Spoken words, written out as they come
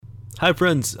Hi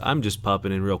friends, I'm just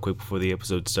popping in real quick before the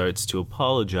episode starts to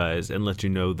apologize and let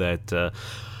you know that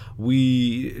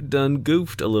we done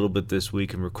goofed a little bit this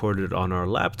week and recorded on our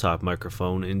laptop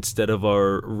microphone instead of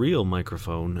our real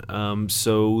microphone.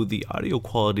 So the audio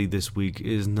quality this week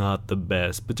is not the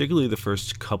best, particularly the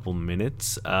first couple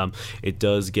minutes. It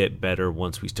does get better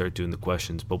once we start doing the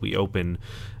questions, but we open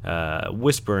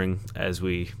whispering as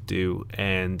we do,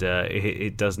 and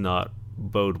it does not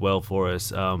bode well for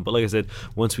us, but like I said,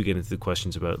 once we get into the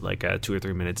questions about like 2 or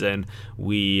 3 minutes in,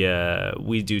 we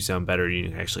do sound better. You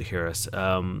can actually hear us.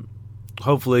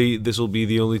 Hopefully this will be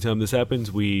the only time this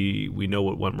happens. We know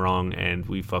what went wrong and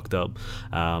we fucked up,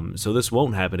 so this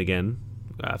won't happen again.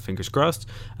 Fingers crossed.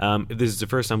 If this is the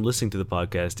first time listening to the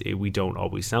podcast, we don't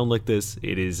always sound like this.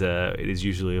 It is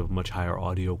usually of much higher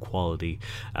audio quality,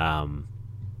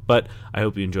 but I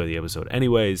hope you enjoy the episode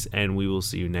anyways, and we will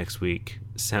see you next week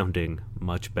sounding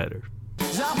much better.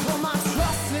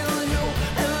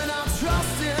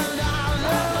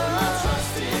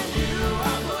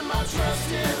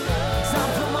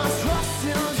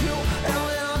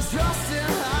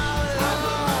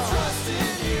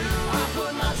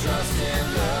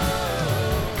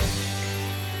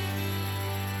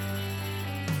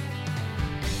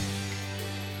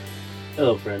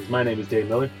 Hello friends, my name is Dave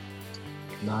Miller.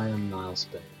 And I am Niall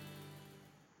Spain.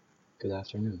 Good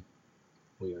afternoon.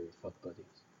 We are your fuck buddies.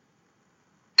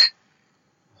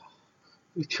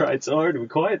 We tried so hard to be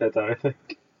quiet that time, I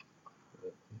think.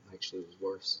 Actually, it was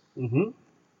worse.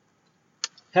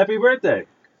 Happy birthday!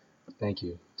 Thank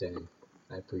you, Dan.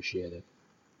 I appreciate it.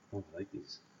 Oh, I like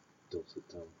these dulcet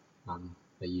tones. I'm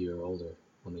a year older.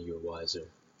 I'm a year wiser.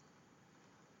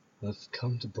 I've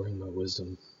come to bring my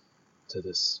wisdom to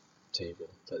this table.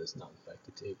 That is not in fact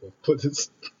a table, but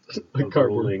it's a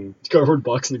cardboard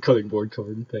box and a cutting board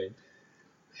covered in paint.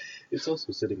 It's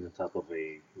also sitting on top of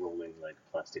a rolling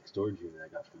plastic storage unit I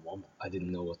got from Walmart. I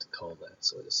didn't know what to call that,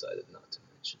 so I decided not to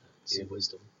mention it. It's a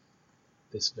wisdom.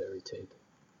 This very table.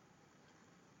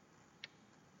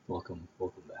 Welcome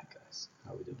back, guys.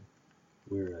 How are we doing?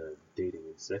 We're a dating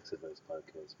and sex advice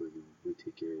podcast where we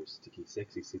take your sticky,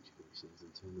 sexy situations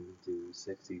and turn them into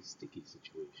sexy, sticky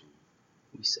situations.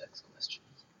 We sex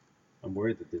questions. I'm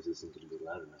worried that this isn't going to be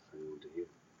loud enough for anyone to hear.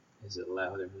 Is it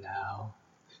louder now?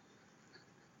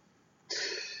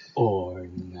 Or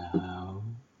now?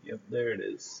 Yep, there it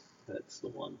is. That's the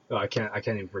one. Oh, I can't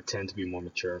even pretend to be more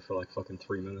mature for fucking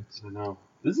 3 minutes. I know.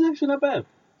 This is actually not bad.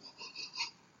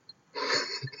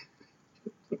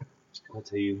 I'll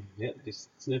tell you, just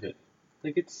sniff it.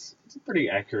 It's a pretty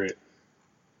accurate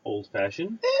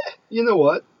old-fashioned. You know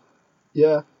what?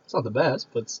 Yeah, it's not the best,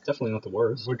 but it's definitely not the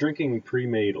worst. We're drinking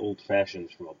pre-made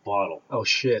old-fashions from a bottle. Oh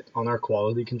shit, on our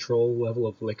quality control level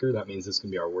of liquor, that means this can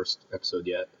be our worst episode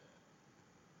yet.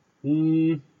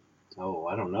 Oh,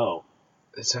 I don't know.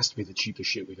 This has to be the cheapest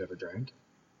shit we've ever drank.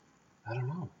 I don't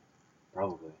know.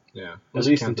 Probably. Yeah. At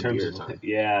least in terms of time.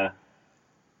 Yeah.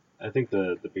 I think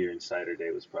the beer and cider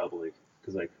day was probably,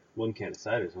 because one can of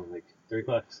cider is only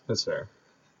 $3. That's fair.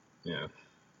 Yeah.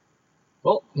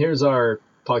 Well, here's our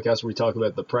podcast where we talk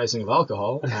about the pricing of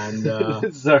alcohol, and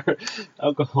this is our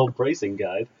alcohol pricing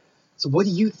guide. So what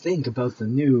do you think about the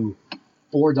new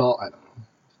 $4? I don't know.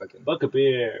 Fucking buck of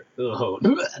beer. Oh.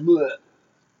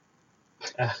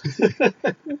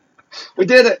 We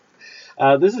did it.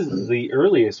 This is the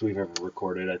earliest we've ever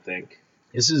recorded, I think.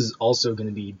 This is also going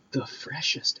to be the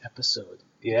freshest episode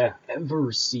ever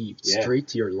received, straight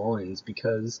to your loins,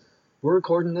 because we're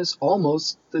recording this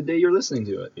almost the day you're listening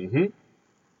to it.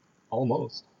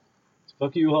 Almost.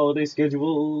 Fuck you, holiday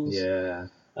schedules. Yeah.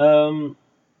 Do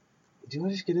you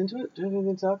want to just get into it? Do you have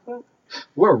anything to talk about?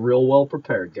 We're real well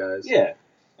prepared, guys. Yeah.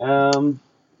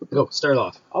 Go, start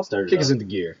off. I'll start it Kick off. us into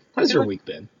gear. How's your week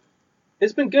been?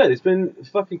 It's been good. It's been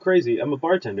fucking crazy. I'm a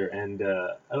bartender, and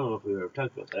I don't know if we've ever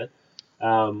talked about that.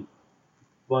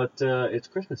 But it's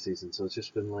Christmas season, so it's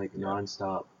just been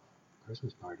non-stop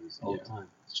Christmas parties all the time.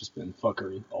 It's just been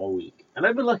fuckery all week. And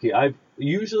I've been lucky.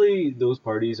 Usually those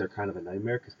parties are kind of a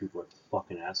nightmare because people are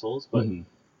fucking assholes, but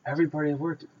every party I've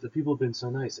worked, the people have been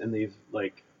so nice, and they've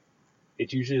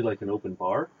it's usually an open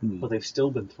bar, but they've still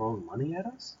been throwing money at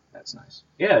us. That's nice.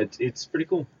 Yeah, it's pretty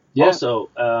cool. Yeah. Also,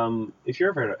 if you're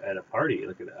ever at a party,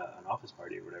 an office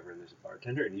party or whatever, and there's a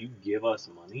bartender, and you give us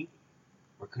money,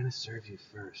 we're going to serve you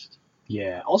first.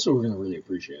 Yeah, also we're going to really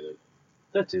appreciate it.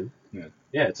 That too. Yeah.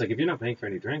 Yeah, it's if you're not paying for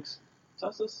any drinks,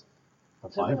 toss us a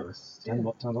 $5.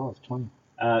 $10, 20.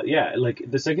 Yeah,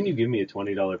 the second you give me a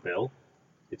 $20 bill,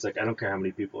 it's I don't care how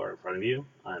many people are in front of you,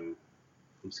 I'm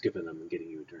skipping them and getting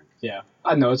you a drink. Yeah.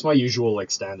 I know, it's my usual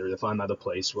standard. If I'm at a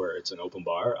place where it's an open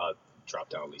bar, I'll drop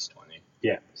down at least 20.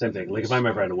 Yeah, same thing. If I'm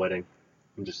ever at a wedding,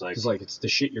 I'm just like, Because like it's the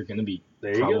shit you're gonna be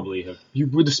there you probably have. You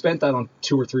would have spent that on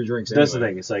 2 or 3 drinks. That's the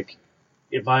anyway. thing. It's like,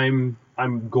 if I'm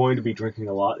going to be drinking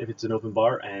a lot if it's an open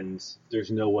bar, and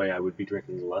there's no way I would be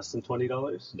drinking less than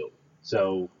 $20. Nope.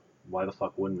 So why the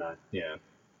fuck wouldn't I? Yeah.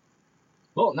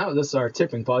 Well, now this is our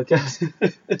tipping podcast.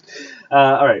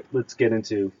 All right, let's get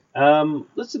into.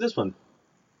 Let's do this one.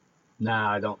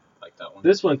 Nah, I don't like that one.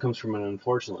 This one comes from an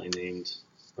unfortunately named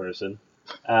person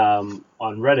on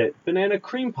Reddit. Banana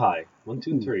Cream Pie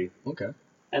 123, Okay.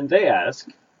 and they ask,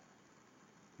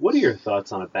 "What are your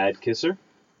thoughts on a bad kisser?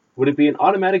 Would it be an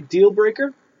automatic deal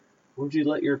breaker, or would you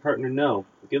let your partner know,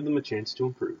 give them a chance to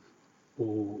improve?"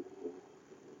 Ooh,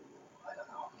 I don't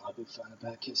know. I'm not a big fan of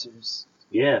bad kissers.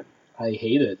 Yeah, I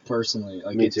hate it personally.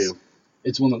 Like me it's, too.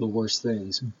 It's one of the worst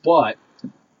things. But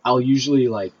I'll usually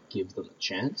like give them a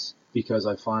chance because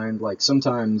I find like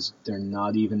sometimes they're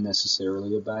not even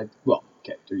necessarily a bad. Well,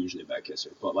 okay, they're usually a bad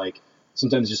kisser, but like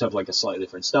sometimes you just have like a slightly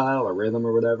different style or rhythm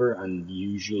or whatever. And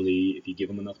usually, if you give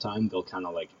them enough time, they'll kind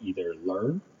of like either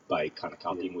learn by kind of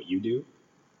copying what you do,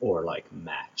 or like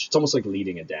match. It's almost like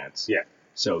leading a dance. Yeah.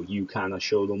 So you kind of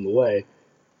show them the way,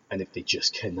 and if they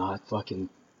just cannot fucking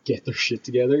get their shit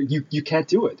together, you can't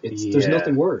do it. There's Yeah.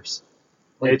 nothing worse.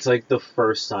 Like, It's like the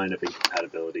first sign of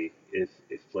incompatibility if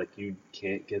like you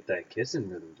can't get that kissing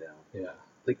rhythm down. yeah,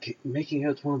 Like making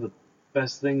out's one of the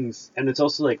best things, and it's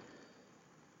also like,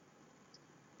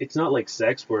 it's not like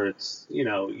sex where it's,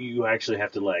 you actually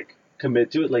have to like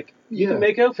commit to it. Like you Yeah. can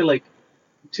make out for like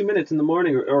 2 minutes in the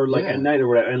morning or like Yeah. at night or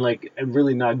whatever, and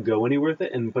really not go anywhere with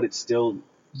it, but it's still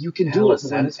you can hella do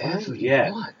it whenever satisfying. you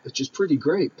Yeah. want, which is pretty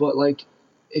great. But like,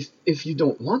 if you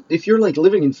don't want, if you're like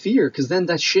living in fear, because then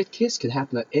that shit kiss could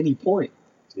happen at any point.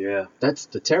 yeah. That's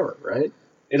the terror, right?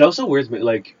 It also weirds me.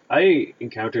 Like I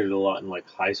encountered it a lot in like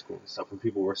high school and stuff when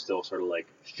people were still sort of like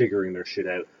figuring their shit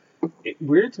out. It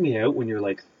weirds me out when you're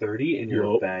like 30 and you're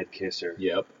a Yup. bad kisser.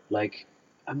 Yep. Like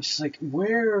I'm just like,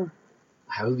 where?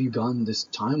 How have you gone this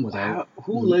time without?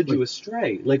 Who led you like,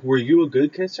 astray? Like, were you a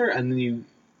good kisser and then you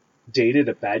dated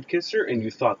a bad kisser and you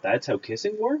thought that's how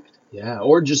kissing worked? Yeah,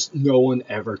 or just no one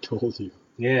ever told you.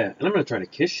 Yeah, and I'm not trying to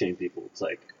kiss shame people. It's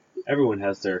like everyone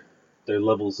has their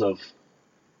levels of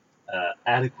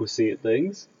adequacy at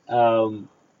things.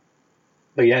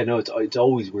 But yeah, no, it's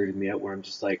always weirded me out where I'm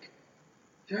just like,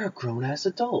 you're a grown ass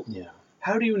adult. Yeah.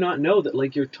 How do you not know that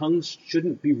like your tongue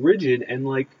shouldn't be rigid and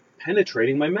like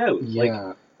penetrating my mouth?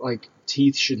 Yeah. Like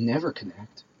teeth should never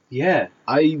connect. Yeah.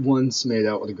 I once made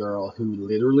out with a girl who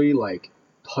literally like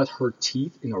put her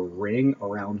teeth in a ring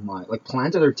around like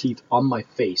planted her teeth on my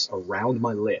face around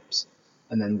my lips,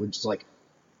 and then would just like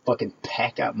fucking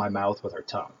peck at my mouth with her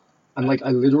tongue. And like I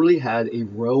literally had a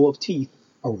row of teeth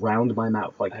around my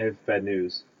mouth. Like, I have bad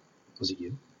news. was it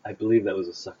you? I believe that was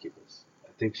a succubus. I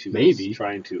think she was Maybe.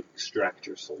 trying to extract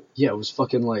your soul. Yeah, it was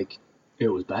fucking like, it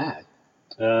was bad.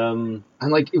 Um,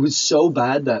 And like it was so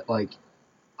bad that like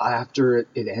after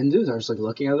it ended, I was like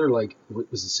looking at her like,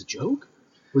 was this a joke?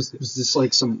 Was this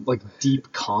like some like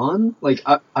deep con? Like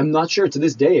I'm not sure. To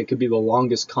this day, it could be the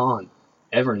longest con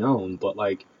ever known. But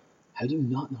like, how do you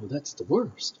not know that's the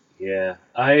worst? yeah.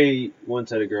 I once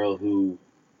had a girl who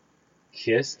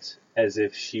kissed as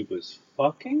if she was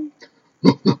fucking.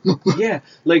 Yeah,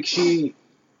 like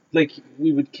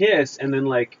we would kiss and then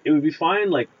like it would be fine,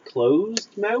 like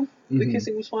closed mouth. The Mhm.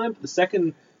 kissing was fine, but the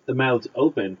second the mouth's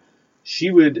open, she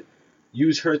would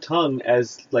use her tongue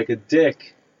as like a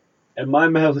dick and my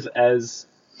mouth as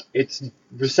its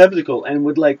receptacle and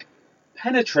would like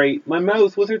penetrate my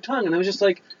mouth with her tongue, and I was just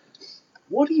like,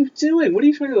 what are you doing? What are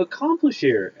you trying to accomplish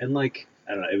here? And like,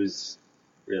 I don't know, it was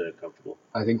really uncomfortable.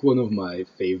 I think one of my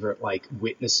favorite like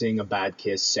witnessing a bad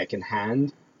kiss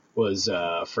secondhand was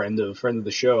a friend of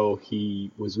the show.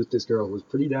 He was with this girl who was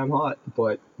pretty damn hot,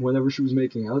 but whenever she was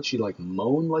making out, she like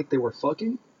moaned like they were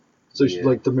fucking. So she Yeah.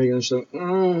 like they're making, she's like,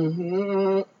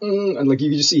 and like you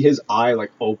could just see his eye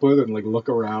like open and like look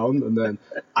around, and then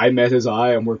I met his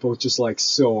eye, and we're both just like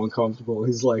so uncomfortable.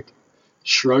 He's like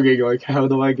shrugging, like, how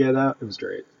do I get out? It was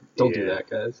great. Don't do Yeah. that,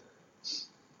 guys.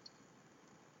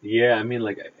 Yeah, I mean,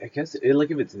 like, I guess, like,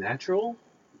 if it's natural,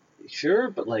 sure,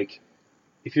 but, like,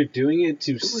 if you're doing it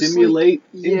to was simulate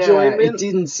Yeah, enjoyment, it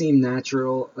didn't seem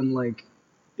natural, and like,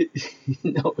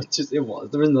 no, it was.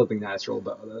 There was nothing natural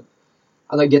about it.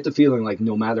 And I get the feeling like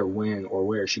no matter when or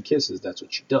where she kisses, that's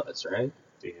what she does, right?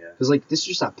 yeah. Because like this is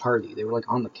just that party. They were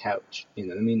like on the couch, you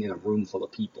know what I mean, in a room full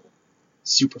of people.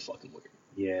 Super fucking weird.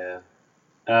 Yeah.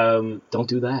 Don't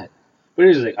do that. But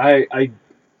here's the thing,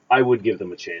 I would give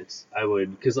them a chance. I would,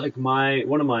 because, like,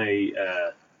 one of my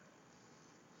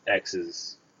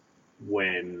exes,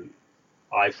 when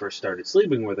I first started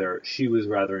sleeping with her, she was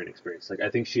rather inexperienced. Like, I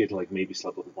think she had, like, maybe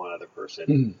slept with one other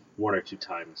person one or two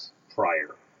times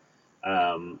prior.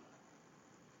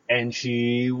 And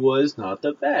she was not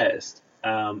the best.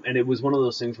 And it was one of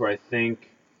those things where I think,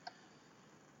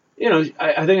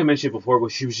 I think I mentioned it before,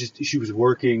 but she was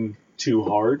working too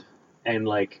hard, and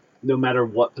like no matter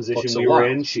what position we were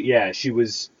in, she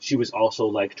was also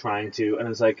like trying to, and I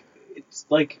was like, it's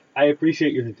like I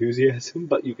appreciate your enthusiasm,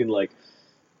 but you can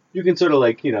sort of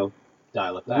like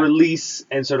dial it back, release,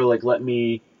 and sort of like let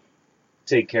me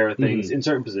take care of things in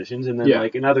certain positions, and then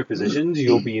like in other positions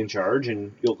you'll be in charge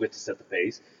and you'll get to set the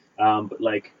pace. But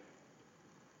like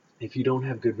if you don't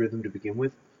have good rhythm to begin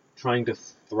with, trying to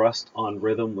thrust on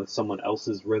rhythm with someone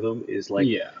else's rhythm is like,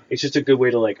 it's just a good way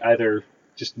to like either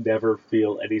just never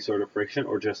feel any sort of friction,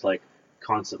 or just like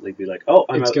constantly be like, oh,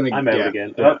 I'm out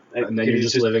again. Yeah. And then you're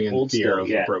just living in fear of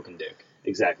a broken dick.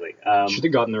 Exactly. Should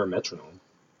have gotten her a metronome.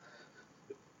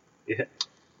 Yeah.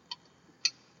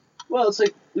 Well, it's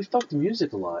like we fucked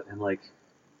music a lot, and like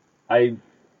I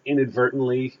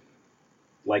inadvertently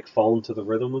like fall into the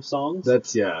rhythm of songs.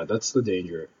 That's the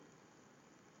danger.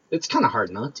 It's kind of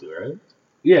hard not to, right?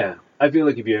 Yeah, I feel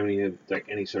like if you have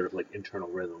any sort of like internal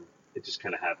rhythm, it just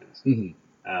kind of happens.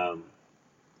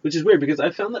 Which is weird, because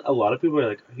I found that a lot of people are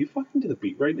like, "Are you fucking to the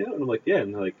beat right now?" And I'm like, "Yeah,"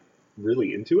 and they're like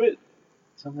really into it.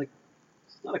 So I'm like,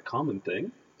 it's not a common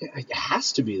thing. It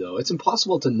has to be, though. It's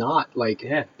impossible to not like.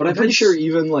 Yeah, but I'm pretty sure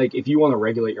even like if you want to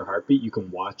regulate your heartbeat, you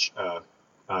can watch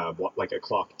like a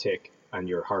clock tick, and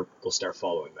your heart will start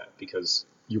following that, because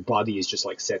your body is just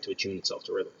like set to attune itself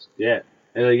to rhythms. Yeah.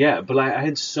 But I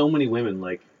had so many women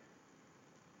like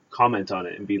comment on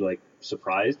it and be like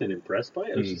surprised and impressed by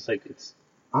it. I was just like, it's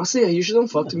honestly, I usually don't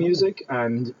fuck to music,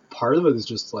 and part of it is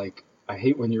just like I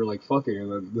hate when you're like fucking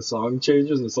and then the song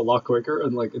changes and it's a lot quicker,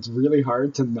 and like it's really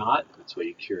hard to not. That's why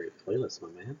you curate playlists, my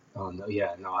man. Oh no,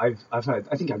 yeah, no, I've had,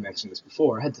 I think I mentioned this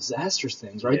before. I had disastrous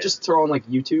things, right? Yeah. Just throw on like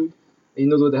YouTube. And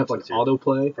you know they have like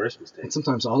autoplay. First mistake. And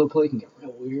sometimes autoplay can get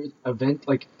real weird.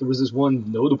 Like there was this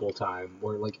one notable time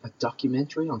where like a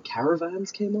documentary on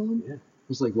caravans came on. Yeah. I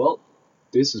was like, well,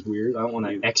 this is weird. I don't want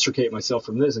to extricate myself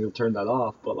from this and go turn that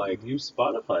off. But like, use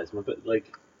Spotify's, but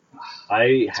like,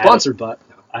 sponsored, but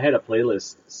I had a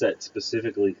playlist set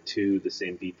specifically to the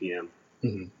same BPM.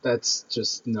 That's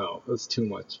just that's too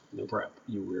much prep,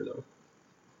 you weirdo.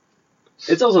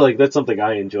 It's also like that's something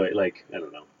I enjoy. Like I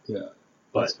don't know. Yeah,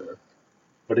 that's fair.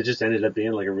 But it just ended up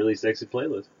being like a really sexy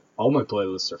playlist. All my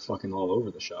playlists are fucking all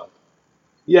over the shop.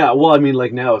 Yeah, well, I mean,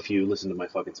 like now, if you listen to my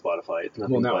fucking Spotify, it's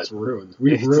nothing. Well, now but it's ruined.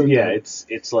 We've ruined. Yeah,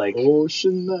 it's like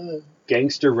Ocean Man,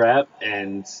 gangster rap,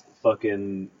 and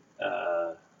fucking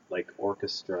like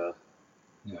orchestra,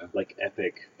 like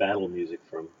epic battle music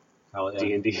from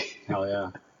D&D. Hell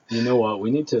yeah! You know what? We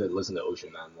need to listen to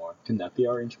Ocean Man more. Can that be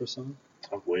our intro song?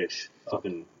 I wish.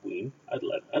 Fucking Ween. I'd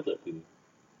let Ween.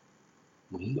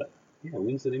 Ween? Yeah,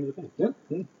 Ween's the name of the band.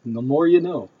 Yeah. The more you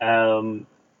know.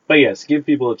 But yes, give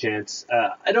people a chance.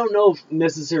 I don't know if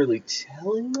necessarily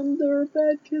telling them they're a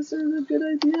bad kisser is a good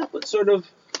idea, but sort of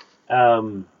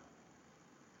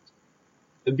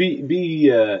be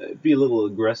a little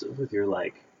aggressive with your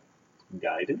like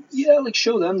guidance. Yeah, like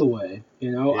show them the way. You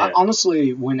know,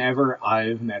 honestly, whenever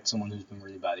I've met someone who's been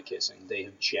really bad at kissing, they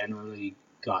have generally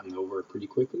gotten over it pretty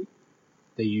quickly.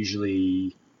 They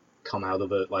usually come out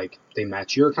of it like they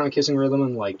match your kind of kissing rhythm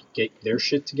and like get their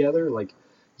shit together. Like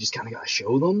you just kind of gotta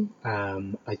show them.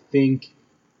 I think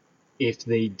if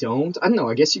they don't, I don't know,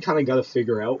 I guess you kind of gotta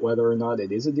figure out whether or not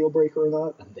it is a deal breaker or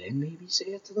not, and then maybe say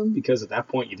it to them, because at that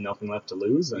point you've nothing left to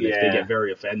lose, and if they get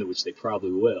very offended, which they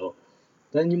probably will,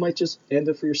 then you might just end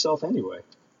it for yourself anyway.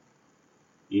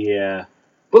 Yeah.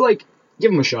 But like,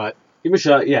 give them a shot. Give them a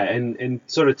shot, yeah, and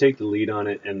sort of take the lead on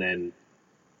it, and then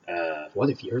what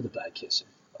if you're the bad kisser?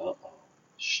 Uh-oh.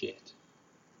 Shit.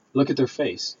 Look at their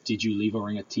face. Did you leave a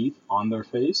ring of teeth on their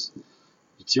face?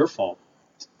 It's your fault.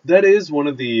 That is one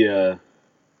of the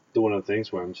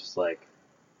things where I'm just like,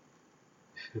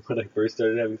 when I first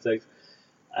started having sex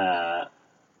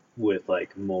with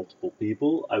like multiple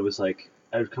people, I was like,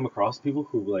 I would come across people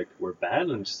who like were bad,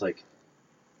 and I'm just like,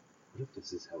 what if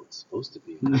this is how it's supposed to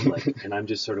be? And I'm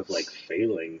just sort of like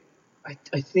failing.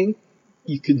 I think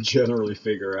you can generally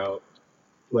figure out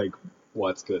like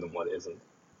what's good and what isn't.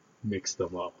 Mix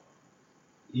them up.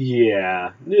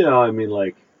 Yeah. I mean,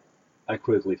 like, I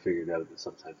quickly figured out that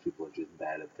sometimes people are just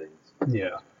bad at things.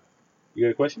 Yeah. You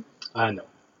got a question? No.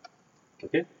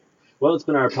 Okay. Well, it's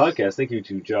been our podcast. Thank you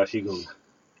to Josh Eagle.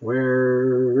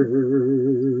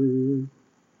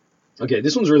 Okay,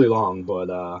 this one's really long, but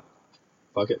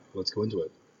fuck it. Let's go into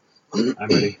it. I'm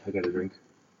ready. I got a drink.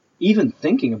 Even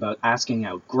thinking about asking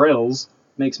out grills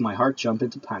makes my heart jump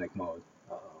into panic mode.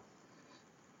 Uh-oh.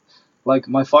 Like,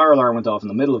 my fire alarm went off in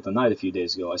the middle of the night a few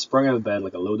days ago. I sprung out of bed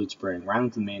like a loaded spring, ran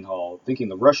into the main hall, thinking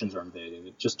the Russians were invading.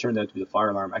 It just turned out to be the fire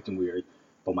alarm acting weird,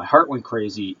 but my heart went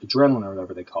crazy, adrenaline or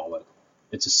whatever they call it.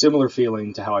 It's a similar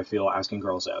feeling to how I feel asking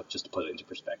girls out, just to put it into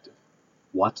perspective.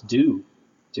 What to do?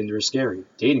 Tinder is scary.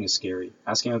 Dating is scary.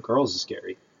 Asking out girls is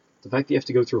scary. The fact that you have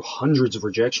to go through hundreds of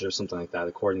rejections or something like that,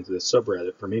 according to this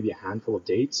subreddit, for maybe a handful of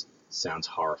dates, sounds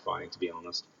horrifying, to be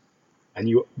honest.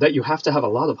 And that you have to have a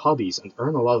lot of hobbies and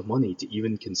earn a lot of money to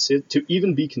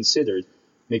even be considered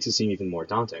makes it seem even more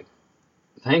daunting.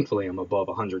 Thankfully, I'm above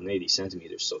 180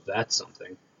 centimeters, so that's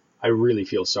something. I really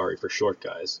feel sorry for short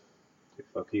guys.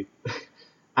 Fuck you.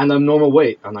 And I'm normal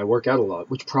weight, and I work out a lot,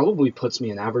 which probably puts me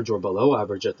in average or below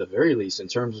average at the very least in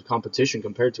terms of competition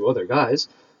compared to other guys.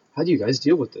 How do you guys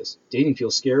deal with this? Dating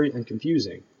feels scary and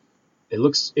confusing.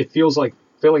 It feels like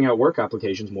filling out work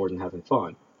applications more than having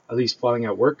fun. At least filling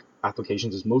out work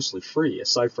applications is mostly free,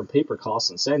 aside from paper costs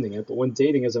and sending it, but when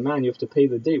dating as a man, you have to pay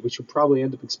the date, which will probably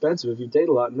end up expensive if you date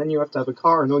a lot, and then you have to have a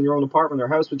car and own your own apartment or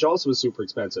house, which also is super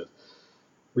expensive.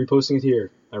 Reposting it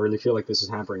here. I really feel like this is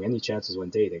hampering any chances when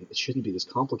dating. It shouldn't be this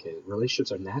complicated.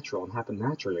 Relationships are natural and happen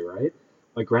naturally, right?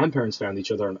 My grandparents found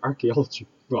each other in archaeology.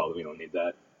 Well, we don't need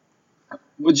that.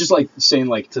 But just like saying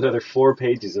like... It's another 4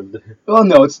 pages of the... Well,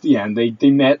 no, it's the end.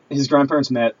 They met... His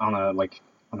grandparents met on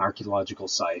an archaeological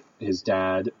site. His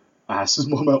dad asked his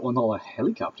mom out on a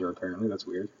helicopter, apparently. That's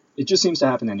weird. It just seems to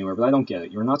happen anywhere, but I don't get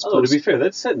it. You're not supposed Although, to be fair,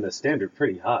 that's setting the standard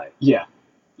pretty high. Yeah.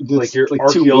 Like your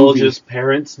archaeologist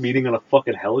parents meeting on a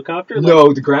fucking helicopter? Like,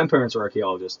 no, the grandparents are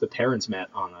archaeologists. The parents met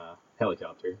on a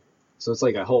helicopter. So it's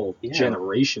like a whole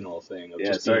generational thing of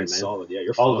just being solid. Yeah,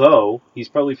 you're Although, he's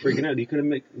probably freaking out. He could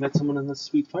have met someone in the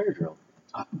sweet fire drill.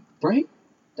 Right?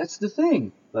 That's the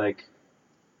thing. Like,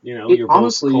 you're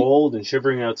both cold and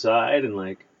shivering outside and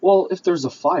like... Well, if there's a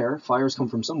fire, fires come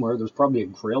from somewhere. There's probably a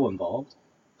grill involved.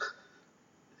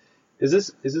 Is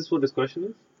this what his question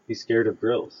is? He's scared of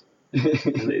grills.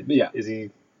 Yeah. Is he...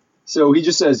 So he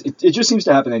just says, it just seems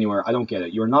to happen anywhere. I don't get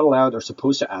it. You are not allowed or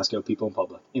supposed to ask out people in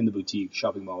public, in the boutique,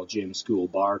 shopping mall, gym, school,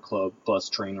 bar, club, bus,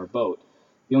 train, or boat.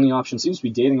 The only option seems to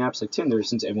be dating apps like Tinder,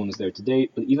 since everyone is there to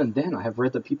date. But even then, I have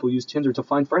read that people use Tinder to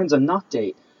find friends and not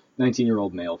date.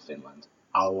 19-year-old male, Finland.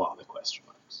 A lot of question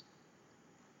marks.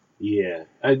 Yeah.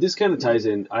 This kind of ties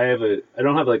in. I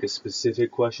don't have like a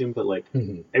specific question, but like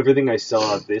everything I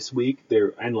saw this week,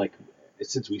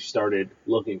 since we started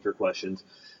looking for questions,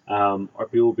 are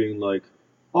people being like,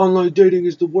 online dating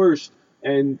is the worst,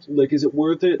 and like, is it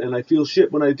worth it? And I feel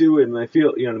shit when I do it, and I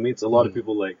feel, you know what I mean? It's a lot of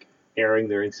people like airing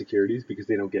their insecurities because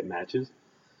they don't get matches.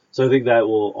 So I think that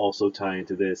will also tie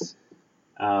into this.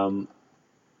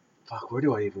 Where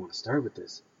do I even want to start with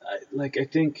this? I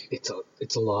think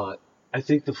it's a lot. I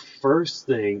think the first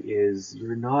thing is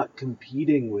you're not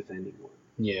competing with anyone.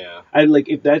 Yeah.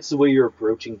 If that's the way you're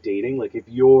approaching dating, like if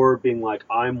you're being like,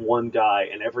 I'm one guy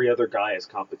and every other guy is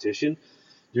competition,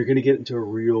 you're going to get into a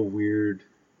real weird,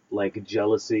 like,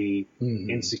 jealousy,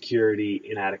 insecurity,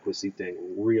 inadequacy thing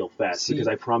real fast. Because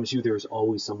I promise you there's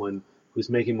always someone who's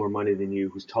making more money than you,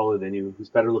 who's taller than you, who's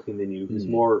better looking than you, who's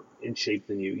more in shape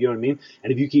than you. You know what I mean?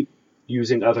 And if you keep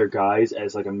using other guys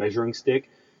as like a measuring stick,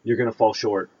 you're going to fall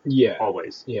short. Yeah.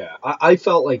 Always. Yeah. I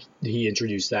felt like he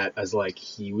introduced that as like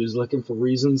he was looking for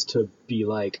reasons to be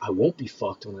like, I won't be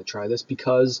fucked when I try this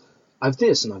because I've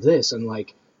this and I've this. And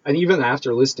like, and even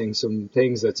after listing some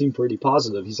things that seem pretty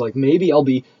positive, he's like, maybe I'll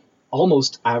be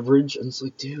almost average. And it's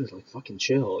like, dude, like fucking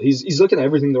chill. He's looking at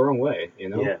everything the wrong way, you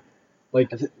know? Yeah.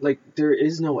 Like there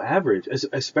is no average,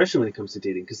 especially when it comes to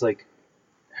dating, because like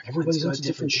everybody's into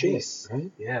different shit,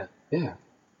 right? Yeah. Yeah.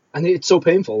 And it's so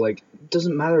painful. Like, it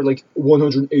doesn't matter, like,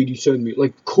 180 centimeters.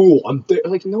 Like, cool, I'm there.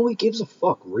 Like, nobody gives a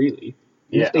fuck, really.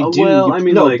 Yeah. If they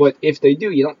do, but if they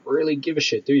do, you don't really give a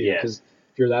shit, do you? Because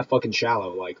if you're that fucking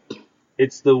shallow, like...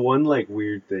 It's the one, like,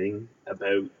 weird thing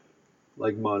about,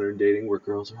 like, modern dating where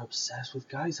girls are obsessed with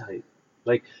guys' height.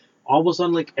 Like, almost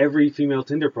on, like, every female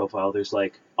Tinder profile, there's,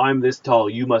 like, I'm this tall,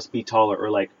 you must be taller. Or,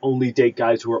 like, only date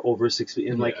guys who are over 6 feet.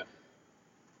 And, like,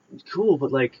 cool,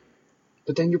 but, like...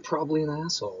 But then you're probably an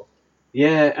asshole.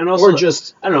 Yeah, and also... Or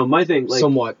just... I don't know, my thing, like...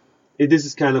 Somewhat. This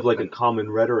is kind of like a common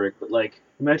rhetoric, but, like,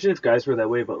 imagine if guys were that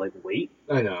way about, like, weight.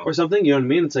 I know. Or something, you know what I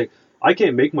mean? It's like, I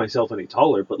can't make myself any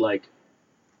taller, but, like,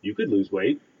 you could lose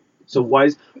weight. So why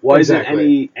is it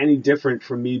any different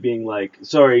from me being like,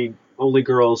 sorry, only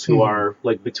girls who are,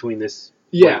 like, between this...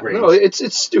 Yeah, no,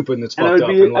 it's stupid and it's fucked up.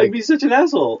 I'd be such an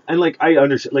asshole. And, like, I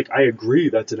understand, like, I agree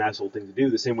that's an asshole thing to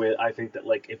do, the same way I think that,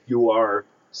 like, if you are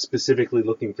specifically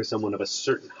looking for someone of a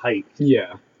certain height,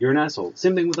 you're an asshole.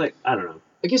 Same thing with, like, I don't know.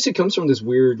 I guess it comes from this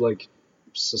weird, like,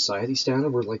 society standard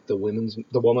where like the woman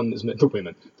is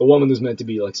meant to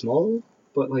be like small,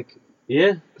 but like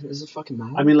Yeah. does it fucking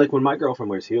matter? I mean, like when my girlfriend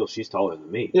wears heels, she's taller than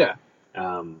me. yeah.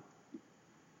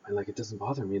 And like it doesn't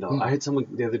bother me at all. I had someone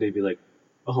the other day be like,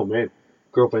 "Oh man,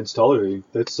 girlfriend's taller than you.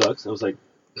 That sucks." I was like,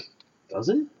 "Does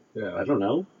it? Yeah. I don't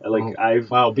know."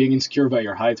 Wow, being insecure about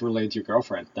your height related to your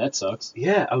girlfriend. That sucks.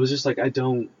 Yeah, I was just like,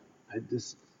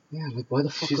 Yeah, like why the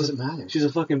fuck does it matter? She's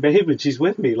a fucking babe and she's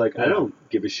with me. Like, I don't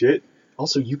give a shit.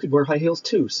 Also, you could wear high heels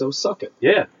too, so suck it.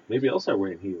 Yeah, maybe I'll start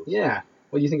wearing heels. Yeah.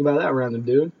 What do you think about that, random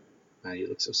dude? Man, you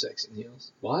look so sexy in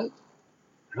heels. What?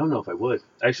 I don't know if I would.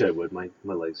 Actually, I would. My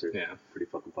legs are Yeah. pretty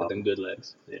fucking Got them popping. good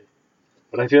legs. Yeah.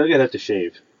 But I feel like I'd have to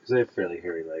shave because I have fairly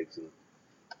hairy legs. And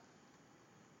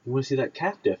you want to see that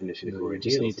calf definition if No, you're you wearing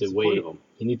just heels? need to That's the point wait. of 'em.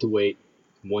 You need to wait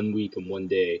 1 week and 1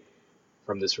 day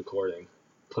from this recording.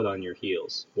 Put on your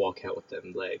heels, walk out with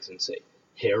them legs, and say,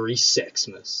 "Hairy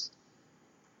Sexmas."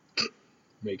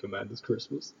 Make a man this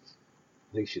Christmas.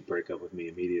 I think she'd break up with me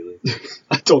immediately.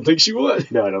 I don't think she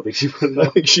would. No, I don't think she would. I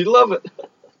think she'd love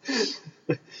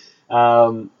it.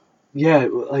 Yeah,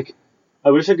 like,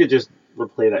 I wish I could just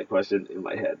replay that question in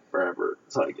my head forever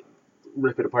so I could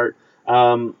rip it apart.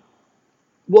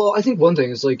 Well, I think one thing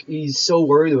is, like, he's so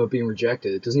worried about being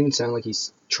rejected. It doesn't even sound like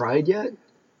he's tried yet.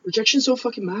 Rejections don't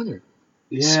fucking matter.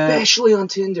 Yeah. Especially on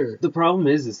Tinder. The problem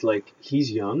is like, he's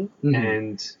young,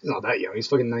 and... He's not that young. He's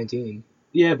fucking 19.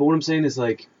 Yeah, but what I'm saying is,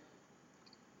 like,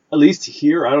 at least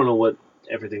here, I don't know what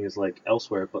everything is like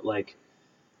elsewhere, but, like,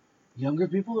 younger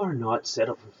people are not set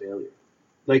up for failure.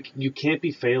 Like, you can't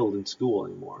be failed in school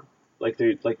anymore. Like,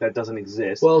 that doesn't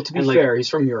exist. Well, to be And, like, fair, he's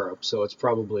from Europe, so it's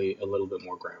probably a little bit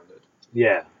more grounded.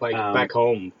 yeah. Like, back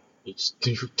home, you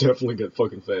definitely get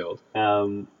fucking failed.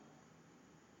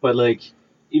 But, like,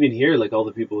 even here, like, all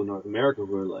the people in North America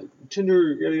who are like,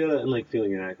 Tinder, yada yada, and, like,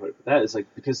 feeling inadequate for that is,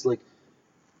 like, because, like,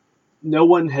 no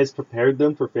one has prepared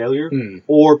them for failure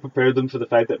or prepared them for the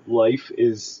fact that life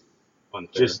is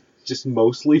Unfair. just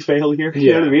mostly failure.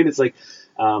 You know what I mean? It's like,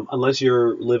 unless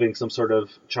you're living some sort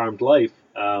of charmed life,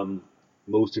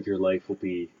 most of your life will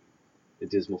be a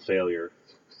dismal failure.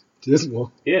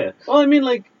 Dismal. Yeah. Well, I mean,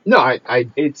 like, No, I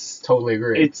it's totally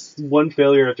agree. it's one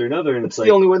failure after another, and It's it's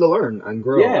the like, only way to learn and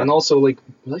grow. Yeah. And also, like,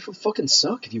 life would fucking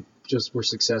suck if you just were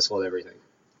successful at everything.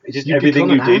 just you everything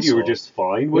become you an did, you were asshole. just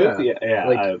fine with. Yeah. Yeah.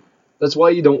 Like, that's why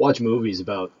you don't watch movies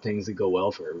about things that go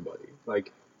well for everybody.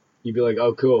 Like, you'd be like,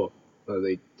 oh, cool. Oh,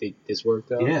 they this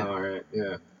worked out? Yeah. All right,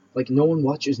 yeah. Like, no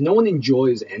one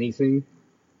enjoys anything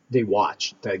they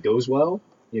watch that goes well.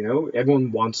 You know?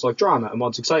 Everyone wants, like, drama and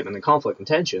wants excitement and conflict and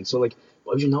tension. So, like,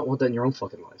 why would you not want that in your own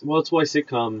fucking life? Well, that's why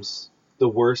sitcoms, the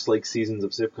worst like seasons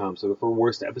of sitcoms, or the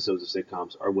worst episodes of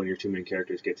sitcoms, are when your two main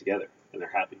characters get together and they're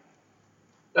happy.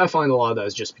 I find a lot of that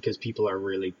is just because people are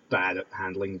really bad at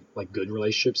handling, like, good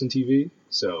relationships in TV.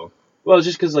 So, Well, it's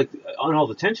just because like on all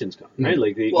the tensions come, right?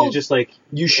 Like Well, you're just like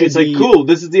you should it's like cool.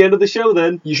 This is the end of the show.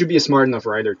 Then You should be a smart enough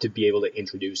writer to be able to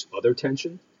introduce other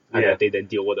tension, and Yeah. that they then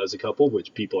deal with as a couple,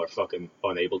 which people are fucking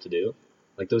unable to do.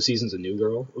 Like those seasons of New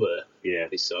Girl, ugh, yeah,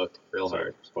 they sucked real sorry,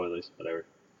 hard. spoilers, whatever.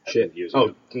 Shit. Happened years Oh,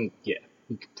 ago. yeah,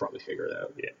 you could probably figure it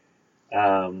out.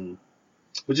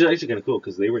 Which is actually kind of cool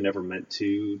because they were never meant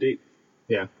to date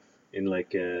Yeah, in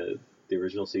like the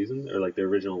original season or like the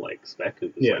original like spec.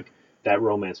 It was Yeah. like that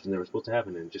romance was never supposed to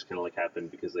happen and it just kind of like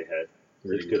happened because they had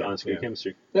really good on-screen yeah.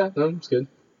 chemistry. yeah, no, it's good.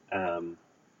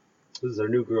 This is our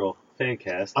New Girl fan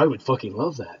cast. I would fucking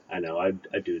love that. I know. I'd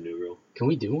do a New Girl. Can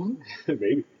we do one?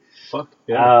 Maybe. Fuck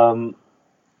yeah.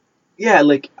 Yeah,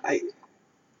 like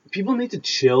people need to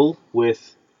chill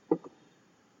with,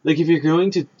 like, if you're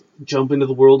going to jump into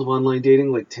the world of online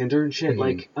dating, like Tinder and shit,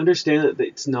 like understand that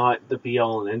it's not the be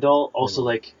all and end all. Also,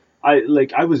 like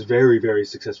I was very very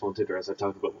successful on Tinder as I've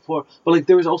talked about before, but like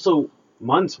there was also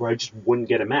months where I just wouldn't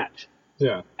get a match,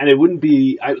 Yeah. and it wouldn't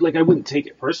be I wouldn't take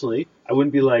it personally. I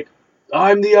wouldn't be like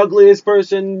I'm the ugliest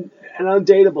person and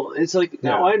undateable. It's like no,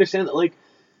 Yeah. I understand that like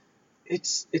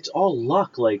it's all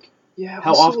luck, like. Yeah.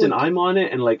 How also, often like, I'm on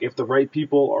it, and like if the right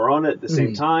people are on it at the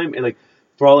same time, and like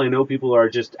for all I know, people are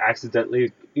just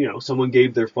accidentally, someone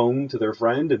gave their phone to their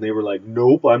friend, and they were like,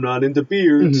 "Nope, I'm not into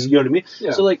beards." You know what I mean?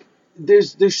 Yeah. So like,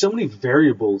 there's so many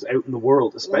variables out in the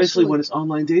world, especially like- when it's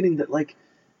online dating, that like,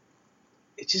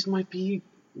 it just might be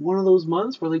one of those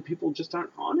months where like people just aren't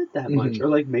on it that much, or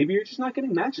like maybe you're just not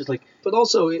getting matches. Like, But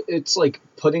also, it's like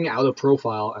putting out a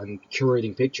profile and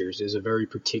curating pictures is a very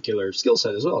particular skill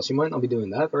set as well. So you might not be doing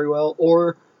that very well,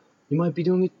 or you might be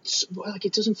doing it, like,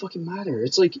 it doesn't fucking matter.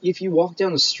 It's like, if you walk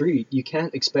down the street, you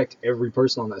can't expect every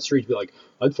person on that street to be like,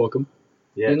 I'd fuck him.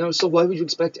 yeah, You know, so why would you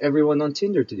expect everyone on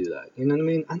Tinder to do that? You know what I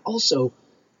mean? And also,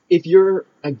 if you're,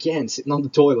 again, sitting on the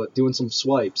toilet doing some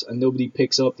swipes and nobody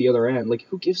picks up the other end, like,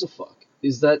 who gives a fuck?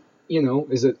 Is that,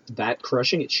 is it that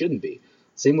crushing? It shouldn't be.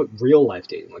 Same with real life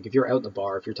dating. Like, if you're out in the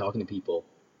bar, if you're talking to people,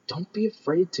 don't be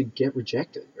afraid to get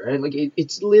rejected, right? Like,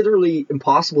 it's literally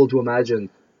impossible to imagine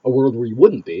a world where you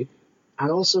wouldn't be. And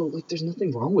also, like, there's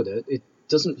nothing wrong with it. It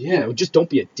doesn't, just don't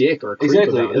be a dick or a creep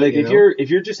exactly. about it. Like, if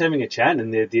you're just having a chat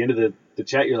and at the end of the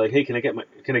chat you're like, hey, can I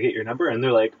get your number? And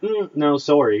they're like, no,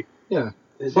 sorry. Yeah.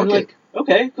 Then like,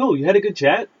 okay, cool, you had a good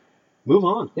chat. Move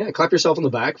on. Yeah, clap yourself on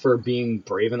the back for being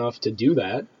brave enough to do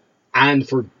that, and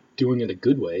for doing it a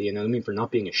good way, you know what I mean? For not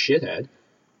being a shithead,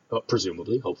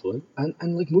 presumably, hopefully, and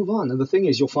like, move on. And the thing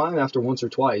is, you'll find after once or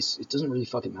twice, it doesn't really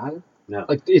fucking matter. No.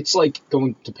 Like, it's like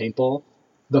going to paintball.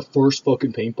 The first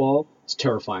fucking paintball, it's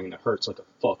terrifying and it hurts like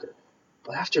a fucker.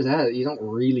 But after that, you don't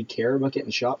really care about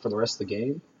getting shot for the rest of the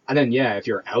game. And then, if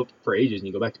you're out for ages and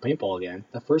you go back to paintball again,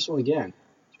 that first one again,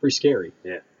 it's pretty scary.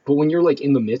 Yeah. But when you're, like,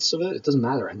 in the midst of it, it doesn't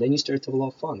matter. And then you start to have a lot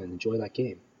of fun and enjoy that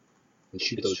game. And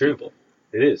shoot It's those true. people.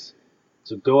 It is.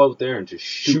 So go out there and just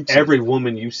shoot every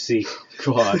woman you see.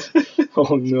 God.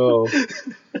 Oh, no.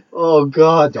 Oh,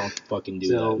 God. Don't fucking do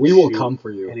that. We will come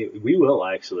for you. Anyway, we will,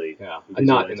 actually. Yeah. And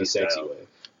not in a sexy way.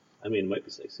 I mean, it might be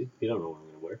sexy. You don't know what I'm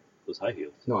going to wear. Those high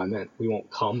heels. No, I meant we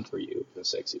won't come for you in a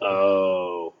sexy way.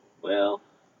 Oh. Well.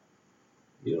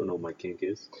 You don't know what my kink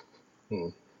is.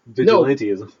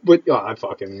 Vigilanteism. No, but I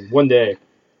fucking one day.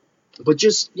 But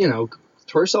just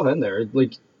throw yourself in there.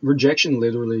 Like, rejection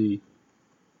literally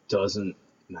doesn't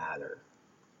matter.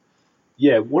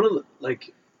 Yeah,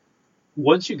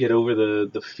 once you get over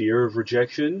the fear of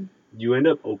rejection, you end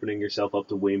up opening yourself up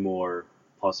to way more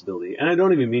possibility. And I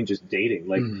don't even mean just dating.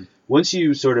 Like, once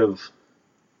you sort of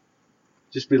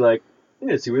just be like,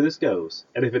 let's see where this goes,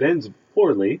 and if it ends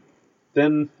poorly,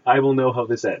 then I will know how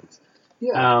this ends.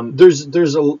 Yeah.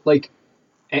 There's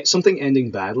something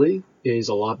ending badly is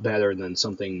a lot better than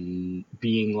something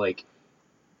being like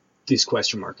this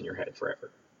question mark in your head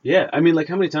forever. Yeah, I mean, like,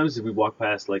 how many times did we walk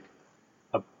past like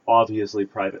a obviously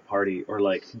private party or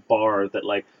like bar that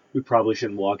like we probably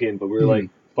shouldn't walk in, but we were like,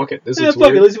 fuck it, fuck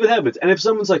it, let's see what happens. And if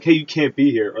someone's like, hey, you can't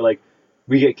be here, or like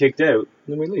we get kicked out,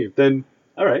 then we leave. Then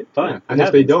all right, fine. Yeah. And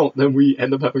if they don't, then we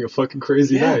end up having a fucking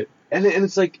crazy night. And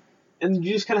it's like, and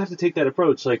you just kind of have to take that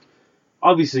approach. Like,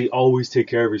 obviously, always take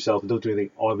care of yourself and don't do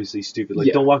anything obviously stupid.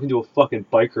 Like, don't walk into a fucking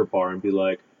biker bar and be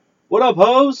like, "What up,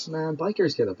 hoes?" Man,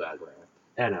 bikers get a bad rap.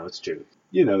 I know, it's true.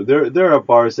 There are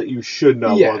bars that you should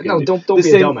not walk into. No, don't be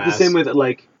a dumbass. The same way that,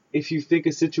 like, if you think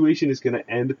a situation is going to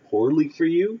end poorly for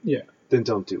you, then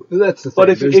don't do it. That's the thing. But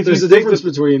if there's a difference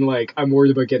between, like, I'm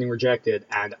worried about getting rejected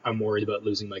and I'm worried about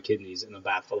losing my kidneys in a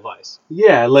bath full of ice.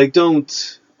 Yeah, like,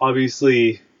 don't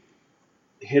obviously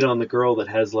hit on the girl that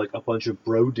has, like, a bunch of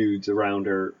bro dudes around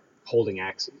her holding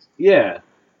axes. Yeah.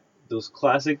 Those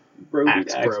classic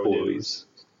axe boys.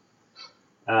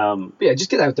 Yeah, just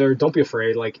get out there. Don't be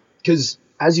afraid. Like, because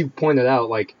as you pointed out,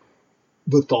 like,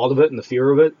 the thought of it and the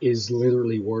fear of it is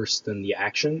literally worse than the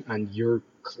action, and you're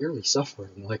clearly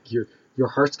suffering. Like, your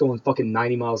heart's going fucking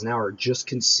 90 miles an hour just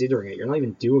considering it. You're not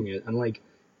even doing it, and like,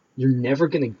 you're never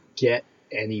gonna get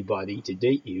anybody to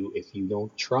date you if you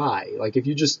don't try. Like, if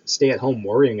you just stay at home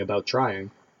worrying about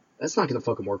trying, that's not gonna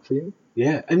fucking work for you.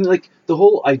 Yeah, and like the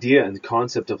whole idea and the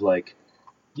concept of like,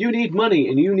 you need money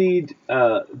and you need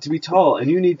to be tall and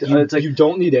you need to, it's like, you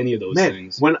don't need any of those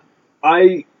things.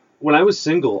 When I was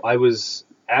single, I was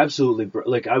absolutely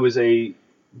like, I was a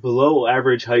below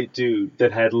average height dude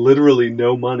that had literally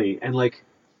no money, and like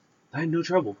I had no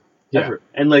trouble ever.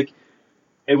 And like,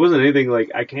 it wasn't anything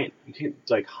like you can't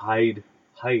like hide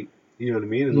height, you know what I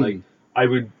mean? And like, I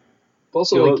would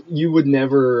also, like, you would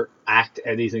never act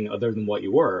anything other than what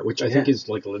you were, which I think is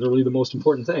like literally the most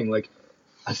important thing. Like,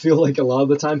 I feel like a lot of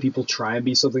the time people try and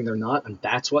be something they're not, and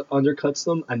that's what undercuts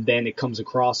them, and then it comes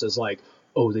across as like,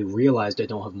 oh, they realized I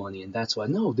don't have money, and that's why.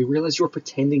 No, they realized you're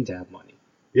pretending to have money.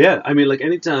 Yeah, I mean, like,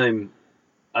 anytime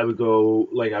I would go,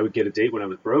 like, I would get a date when I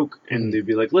was broke, and they'd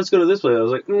be like, let's go to this place. I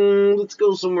was like, let's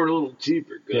go somewhere a little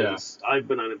cheaper, because I've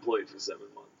been unemployed for 7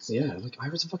 months. Yeah, like, I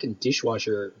was a fucking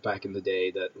dishwasher back in the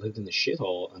day that lived in the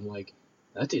shithole, and, like,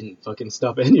 that didn't fucking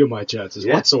stop any of my chances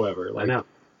whatsoever. Like, I know.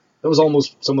 That was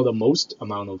almost some of the most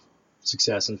amount of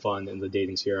success and fun in the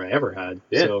dating sphere I ever had.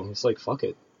 Yeah. So it's like, fuck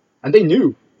it. And they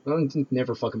knew. I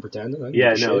never fucking pretended.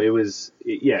 It was...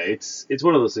 It's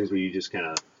one of those things where you just kind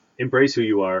of embrace who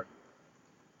you are.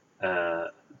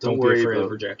 Don't worry be afraid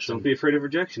of rejection. Don't be afraid of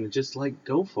rejection. Just, like,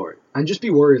 go for it. And just be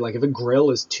worried. Like, if a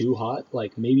grill is too hot,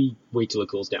 like, maybe wait till it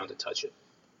cools down to touch it.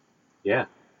 Yeah.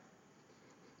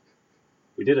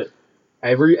 We did it.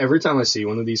 Every time I see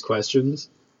one of these questions...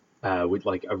 with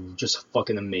like a just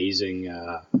fucking amazing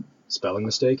spelling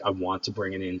mistake, I want to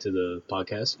bring it into the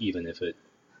podcast, even if it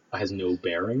has no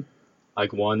bearing.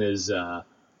 Like, one is,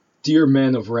 Dear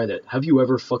men of Reddit, have you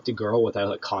ever fucked a girl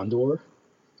without a condor?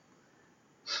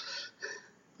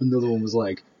 Another one was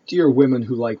like, Dear women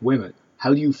who like women,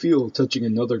 how do you feel touching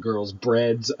another girl's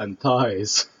breads and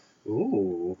thighs?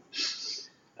 Ooh.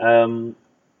 Here's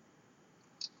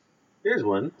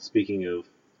one. Speaking of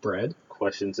Bread?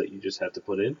 questions that you just have to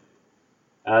put in.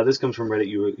 This comes from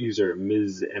Reddit user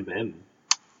Ms. MM.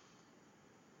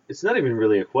 It's not even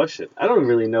really a question. I don't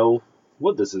really know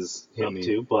what this is up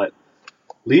to, but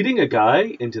leading a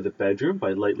guy into the bedroom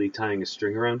by lightly tying a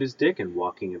string around his dick and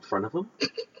walking in front of him.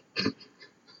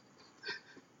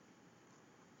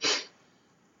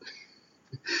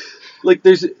 Like,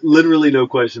 there's literally no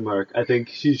question mark. I think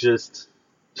she's just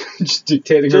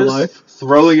dictating her life,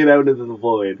 throwing it out into the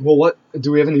void. Well, what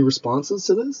do we have any responses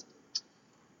to this?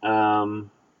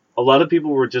 A lot of people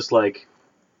were just like,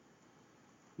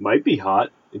 might be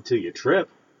hot until you trip.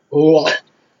 Oh,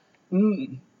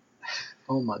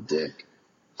 oh my dick.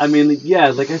 I mean, yeah,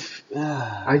 like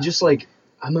I just like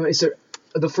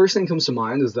the first thing comes to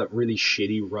mind is that really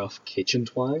shitty, rough kitchen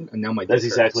twine, and now my dick that's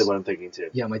exactly hurts. what I'm thinking too.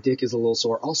 Yeah, my dick is a little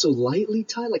sore. Also, lightly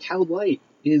tied. Like, how light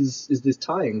is this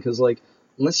tying? Because like,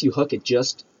 unless you hook it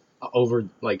just over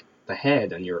like the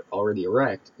head and you're already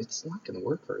erect, it's not gonna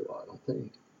work very well. I don't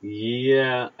think.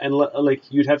 Yeah, and like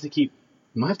you'd have to keep.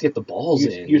 You might have to get the balls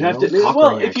in. You'd have to. Cock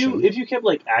Well, ring if you kept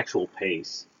like actual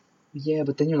pace. Yeah,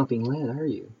 but then you're not being led, are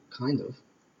you? Kind of.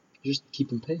 You're just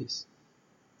keeping pace.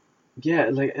 Yeah,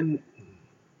 like, and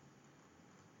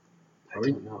I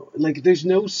don't know. Like, there's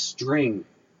no string,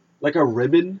 like a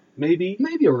ribbon, maybe.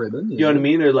 Maybe a ribbon. You know what I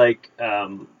mean? Or like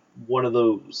one of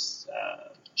those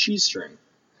cheese string.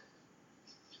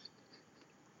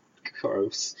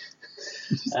 Gross.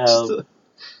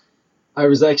 I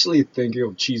was actually thinking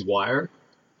of cheese wire,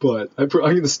 but I'm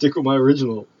going to stick with my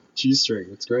original cheese string.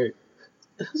 It's great.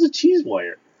 How's a cheese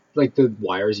wire? Like the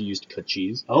wires you used to cut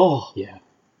cheese. Oh. Yeah.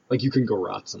 Like you can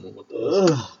garrote someone with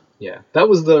those. Ugh. Yeah. That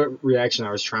was the reaction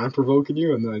I was trying to provoke in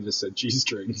you, and then I just said cheese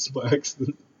strings by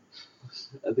accident.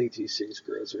 I think cheese strings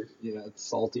grosser. Yeah, it's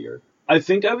saltier. I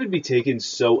think I would be taken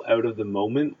so out of the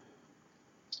moment.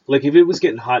 Like, if it was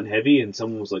getting hot and heavy and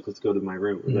someone was like, let's go to my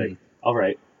room. Like, all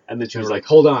right. And then she was like,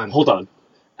 hold on.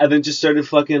 And then just started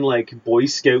fucking, like, Boy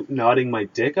Scout nodding my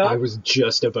dick up. I was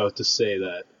just about to say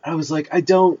that. I was like, I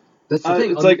don't. That's the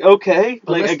thing. It's like, okay.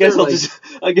 Like, I guess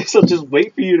I'll just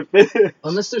wait for you to finish.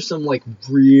 Unless there's some, like,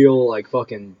 real, like,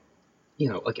 fucking, you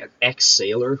know, like an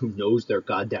ex-sailor who knows their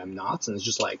goddamn knots and it's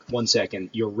just like, 1 second,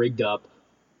 you're rigged up,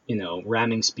 you know,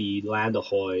 ramming speed, land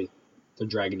ahoy, they're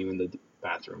dragging you in the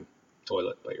bathroom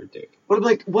toilet by your dick. But I'm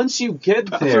like, once you get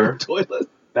there...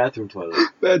 Bathroom toilet.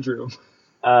 Bedroom.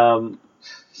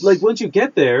 Like, once you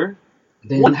get there,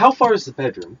 then, how far is the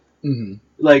bedroom? Mm-hmm.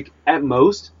 Like, at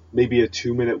most, maybe a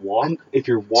 2-minute walk if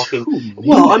you're walking. 2 minutes?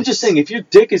 Well, I'm just saying, if your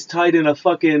dick is tied in a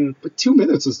fucking... But 2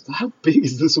 minutes is... How big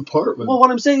is this apartment? Well,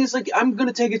 what I'm saying is, like, I'm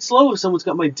gonna take it slow if someone's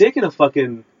got my dick in a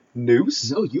fucking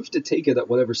noose. No, you have to take it at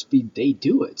whatever speed they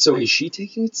do it. So is she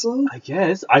taking it slow? I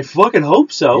guess. I fucking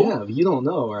hope so. Yeah, you don't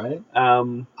know, right?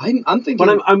 I'm thinking...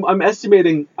 But I'm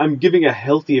estimating, I'm giving a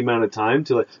healthy amount of time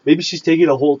to, like, maybe she's taking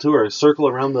a whole tour, a circle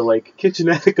around the, like,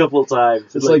 kitchenette a couple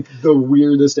times. It's like the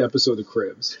weirdest episode of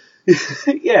Cribs.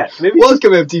 Yeah, maybe.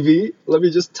 Welcome, MTV. Let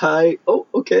me just tie... Oh,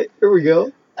 okay, here we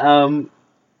go. And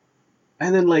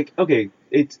then, like, okay,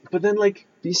 but then, like,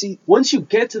 you see, once you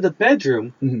get to the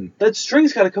bedroom, that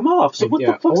string's got to come off. So what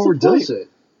the fuck's the point? Or does it?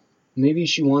 Maybe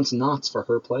she wants knots for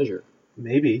her pleasure.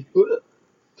 Maybe.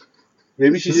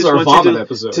 Maybe she just wants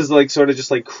you to like, sort of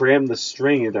just, like, cram the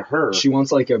string into her. She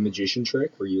wants, like, a magician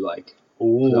trick where you, like,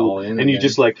 put it all in and you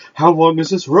just, like, how long is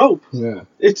this rope? Yeah.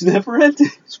 It's never ending.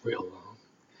 It's real long.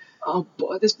 Oh,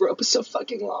 boy, this rope is so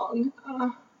fucking long.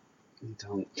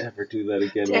 Don't ever do that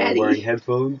again Daddy, while wearing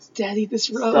headphones. Daddy,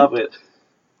 this rope. Stop it.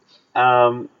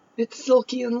 It's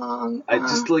silky and long. I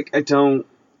just, like, I don't...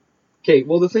 Okay,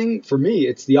 well, the thing, for me,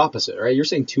 it's the opposite, right? You're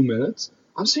saying 2 minutes.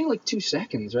 I'm saying, like, 2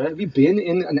 seconds, right? Have you been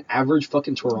in an average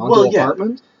fucking Toronto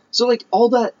apartment? So, like, all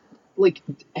that, like,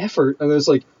 effort, and then it's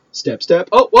like, step.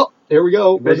 Oh, well, here we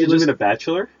go. Imagine living a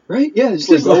bachelor. Right? Yeah, just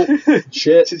like, oh,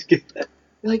 shit. Just get that.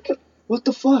 Like, what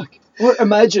the fuck? Or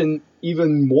imagine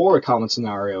even more a common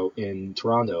scenario in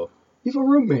Toronto. You have a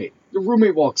roommate. Your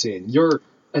roommate walks in. You're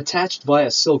attached via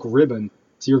silk ribbon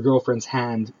to your girlfriend's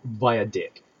hand via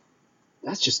dick.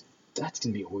 That's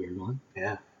gonna be a weird one.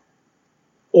 Yeah.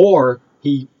 Or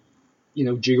he, you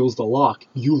know, jiggles the lock.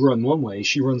 You run one way,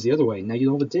 she runs the other way. Now you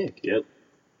don't have a dick. Yep.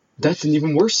 That's an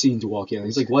even worse scene to walk in.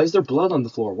 He's like, why is there blood on the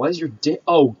floor? Why is your dick...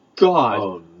 Oh, God.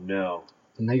 Oh, no.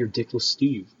 And now you're Dickless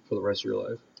Steve for the rest of your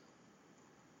life.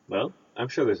 Well, I'm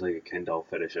sure there's like a Ken doll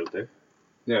fetish out there.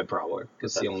 Yeah, probably.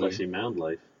 That's That's the that only... fleshy mound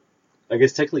life. I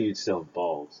guess technically you'd still have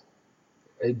balls.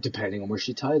 Depending on where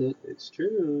she tied it. It's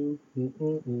true.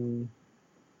 Mm-mm-mm.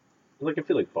 Like, I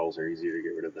feel like balls are easier to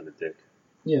get rid of than a dick.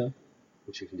 Yeah.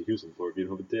 Which you can use them for if you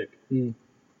don't have a dick. Mm.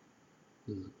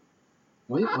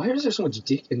 Why is there so much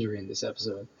dick injury in this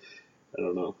episode? I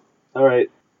don't know. Alright,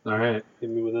 Alright. hit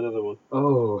me with another one.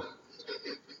 Oh.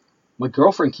 My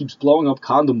girlfriend keeps blowing up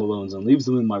condom balloons and leaves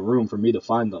them in my room for me to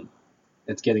find them.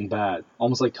 It's getting bad.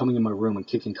 Almost like coming in my room and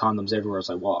kicking condoms everywhere as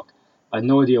I walk. I had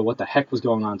no idea what the heck was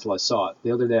going on until I saw it.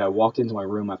 The other day I walked into my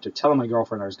room after telling my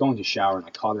girlfriend I was going to shower and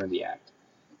I caught her in the act.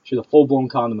 She had a full-blown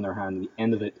condom in her hand and the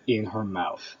end of it in her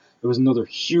mouth. It was another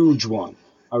huge one.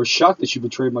 I was shocked that she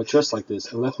betrayed my trust like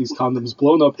this and left these condoms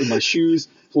blown up in my shoes,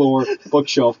 floor,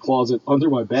 bookshelf, closet, under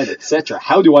my bed, etc.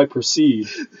 How do I proceed?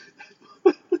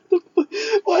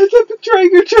 Why is that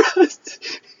betraying your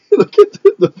trust? Look at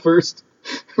the first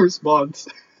response.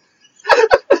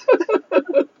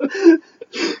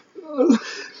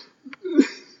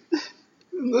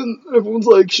 And then everyone's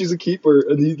like, she's a keeper.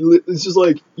 And it's just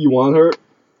like, you want her?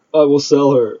 I will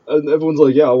sell her. And everyone's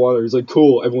like, yeah, I want her. He's like,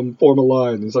 cool. Everyone form a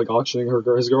line. He's like auctioning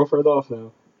his girlfriend off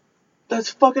now.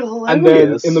 That's fucking hilarious. And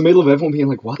then, in the middle of everyone being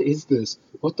like, what is this?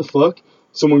 What the fuck?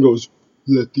 Someone goes,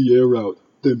 let the air out,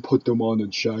 then put them on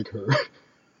and shag her.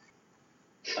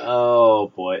 Oh,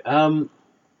 boy.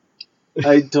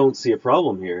 I don't see a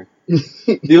problem here.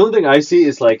 The only thing I see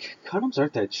is, like, condoms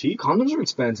aren't that cheap. Condoms are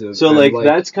expensive. So, like,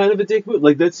 that's kind of a dick move.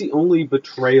 Like, that's the only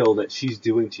betrayal that she's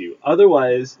doing to you.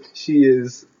 Otherwise, she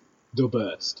is the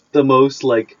best. The most,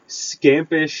 like,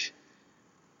 scampish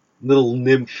little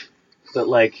nymph that,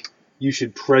 like, you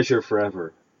should treasure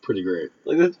forever. Pretty great.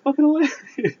 Like, that's fucking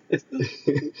hilarious.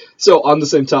 So, on the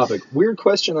same topic, weird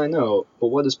question, I know, but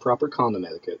what is proper condom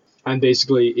etiquette? And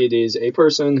basically, it is a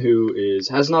person who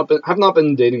have not been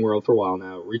in the dating world for a while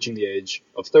now, reaching the age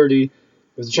of 30.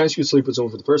 There's a chance you could sleep with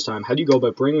someone for the first time. How do you go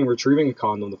about bringing and retrieving a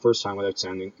condom the first time without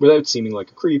seeming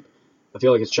like a creep? I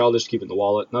feel like it's childish to keep it in the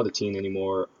wallet, not a teen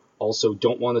anymore. Also,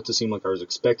 don't want it to seem like I was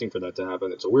expecting for that to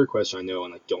happen. It's a weird question, I know,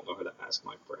 and I don't know how to ask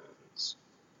my friends.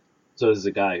 So this is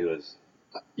a guy who is...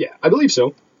 Yeah, I believe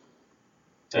so.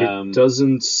 It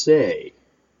doesn't say.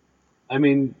 I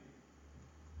mean...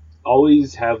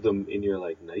 Always have them in your,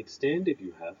 like, nightstand if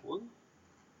you have one.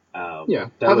 Yeah,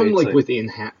 have them, like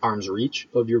within arm's reach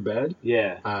of your bed.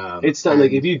 Yeah. It's not,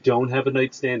 like, if you don't have a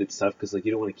nightstand, it's tough, because, like,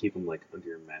 you don't want to keep them, like, under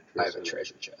your mattress. I have a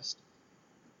treasure chest.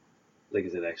 Like,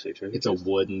 is it actually a treasure chest? It's a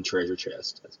wooden treasure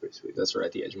chest. That's pretty sweet. That's right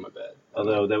at the edge of my bed.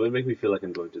 Although, that would make me feel like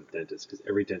I'm going to the dentist, because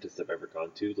every dentist I've ever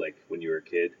gone to, like, when you were a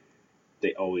kid,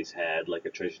 they always had, like, a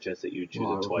treasure chest that you would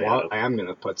choose a toy out of. I am going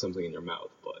to put something in your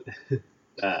mouth, but...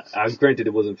 Granted,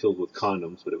 it wasn't filled with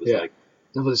condoms, but it was like...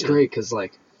 No, but it's great, because,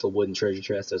 like, the wooden treasure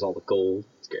chest, there's all the gold.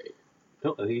 It's great.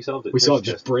 No, I think you solved it. We solved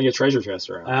it. Just bring a treasure chest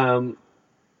around.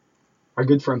 Our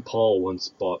good friend Paul once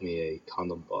bought me a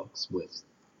condom box with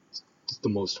just the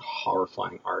most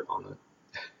horrifying art on it.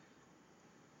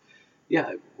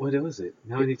 Yeah, what was it?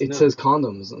 Now I need to know. It says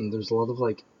condoms, and there's a lot of,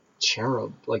 like,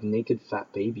 cherub, like, naked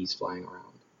fat babies flying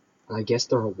around. And I guess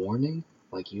they're a warning.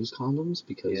 Like, use condoms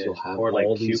because you'll have like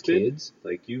all these kids.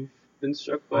 Like, you've been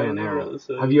struck by an arrow.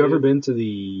 So have you ever been to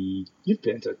You've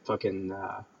been to fucking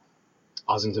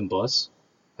Ossington Bus,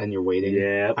 and you're waiting.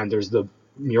 Yeah. And there's the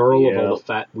mural of all the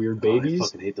fat, weird babies. I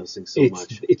fucking hate those things so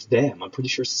much. It's them. I'm pretty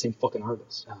sure it's the same fucking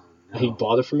artist. Oh, no. And he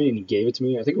bought it for me, and he gave it to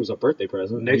me. I think it was a birthday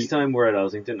present. Next time we're at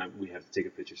Ossington, we have to take a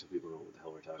picture so people know what the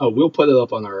hell we're talking about. Oh, we'll put it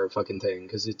up on our fucking thing,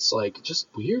 because it's, like, just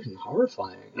weird and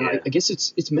horrifying. Yeah. I guess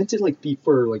it's meant to, like, be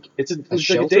for, like, it's a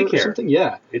shelter like a daycare or something.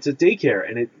 Yeah. It's a daycare,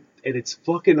 and it's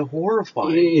fucking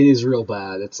horrifying. It is real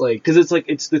bad. It's like... Because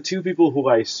it's the two people who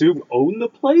I assume own the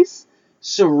place,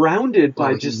 surrounded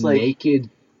by just, like... naked,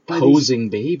 posing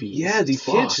babies. Yeah, these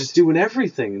kids just doing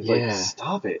everything. Yeah. Like,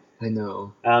 stop it. I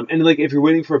know. And, like, if you're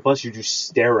waiting for a bus, you just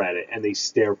stare at it, and they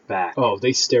stare back. Oh,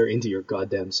 they stare into your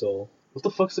goddamn soul. What the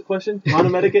fuck's the question?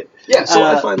 Condom etiquette? Yeah, so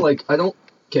I find, like,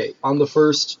 okay, on the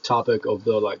first topic of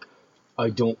the, like,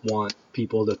 I don't want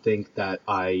people to think that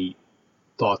I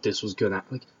thought this was gonna,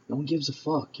 like, no one gives a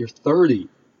fuck. You're 30.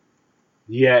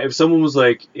 Yeah, if someone was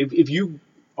like, if you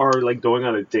are, like, going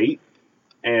on a date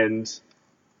and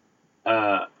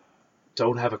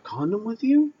don't have a condom with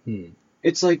you,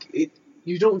 it's like,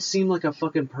 you don't seem like a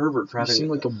fucking pervert for having... You seem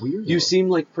like a weirdo. You seem,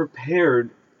 like, prepared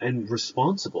and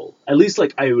responsible. At least,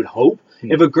 like, I would hope.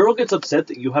 If a girl gets upset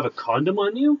that you have a condom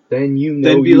on you, then you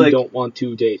know you don't want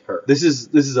to date her. This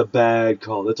is a bad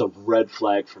call. That's a red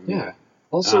flag for me. Yeah.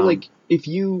 Also, like, if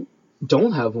you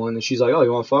don't have one, and she's like, oh,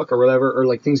 you want to fuck or whatever, or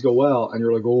like things go well, and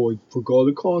you're like, oh, I forgot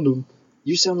a condom.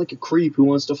 You sound like a creep who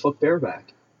wants to fuck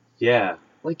bareback. Yeah.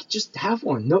 Like, just have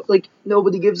one. No, like,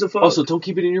 nobody gives a fuck. Also, don't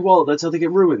keep it in your wallet. That's how they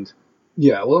get ruined.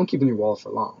 Yeah, well, don't keep it in your wallet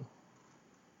for long.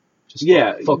 Just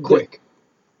fuck quick.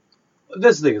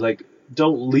 That's the thing. Like,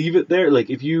 don't leave it there. Like,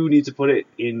 if you need to put it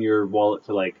in your wallet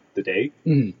for, like, the day,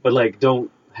 but, like,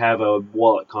 don't have a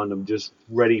wallet condom just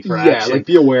ready for action. Yeah, like,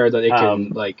 be aware that it can,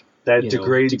 like, that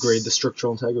degrade the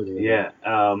structural integrity. Yeah.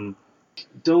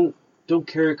 Don't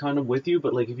carry a condom with you,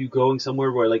 but, like, if you're going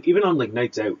somewhere where, like, even on, like,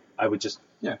 nights out, I would just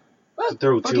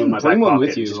throw two in my back pocket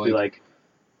with you. Just be like...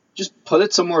 Just put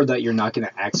it somewhere that you're not going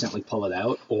to accidentally pull it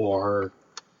out, or,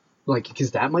 like,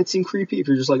 because that might seem creepy if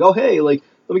you're just like, oh, hey, like,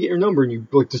 let me get your number, and you,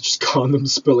 like, there's just condoms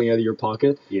spilling out of your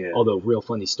pocket. Yeah. Although, real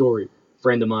funny story,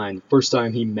 friend of mine, first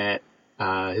time he met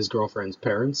his girlfriend's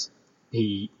parents,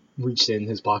 he reached in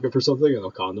his pocket for something, and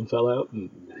a condom fell out, and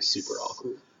it was super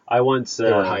awkward. I once... they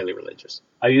were highly religious.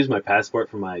 I used my passport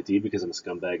for my ID because I'm a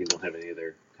scumbag and don't have any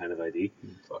other kind of ID.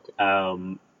 Fuck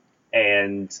it.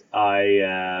 And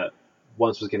I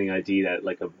once was getting ID'd at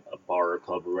like a bar or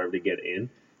club or wherever to get in,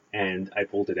 and I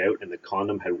pulled it out and the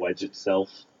condom had wedged itself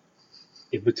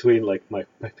in between like my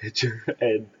picture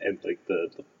and like the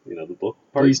book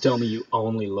part. Please tell me you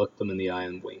only looked them in the eye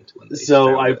and winked when they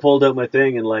So I pulled out my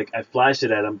thing and like I flashed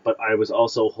it at him, but I was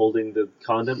also holding the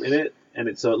condom in it, and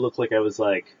it looked like I was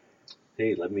like,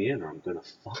 hey, let me in or I'm gonna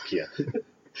fuck you.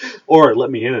 Or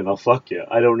let me in and I'll fuck you.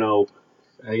 I don't know.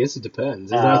 I guess it depends.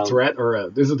 Is that a threat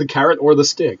or is it the carrot or the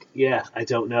stick? Yeah, I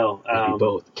don't know. Maybe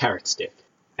both. Carrot stick.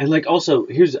 And like also,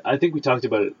 I think we talked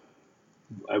about it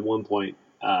at one point.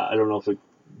 I don't know if it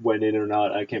went in or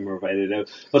not. I can't remember if I edited it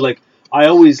out. But like, I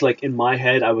always like in my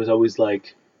head, I was always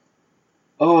like,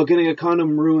 oh, getting a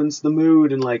condom ruins the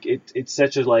mood, and like it's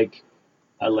such a like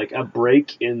a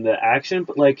break in the action.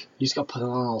 But like, you just got put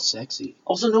on all sexy.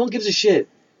 Also, no one gives a shit.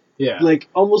 Yeah. Like,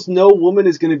 almost no woman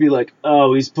is going to be like,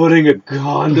 oh, he's putting a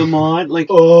condom on. Like,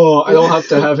 oh, I don't have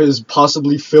to have his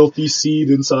possibly filthy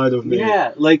seed inside of me.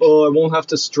 Yeah, like... Oh, I won't have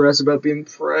to stress about being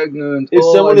pregnant. If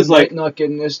someone is like... not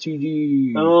getting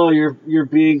STD. Oh, you're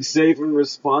being safe and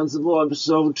responsible. I'm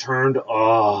so turned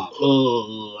off.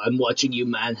 Oh, I'm watching you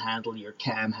manhandle your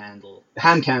ham handle.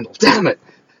 Damn it!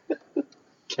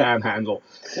 Cam handle.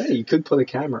 Hey, you could put a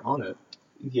camera on it.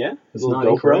 Yeah? It's a not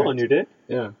GoPro incorrect. On your dick?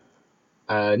 Yeah.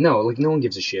 No, like, no one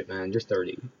gives a shit, man. You're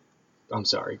 30. I'm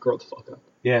sorry. Grow the fuck up.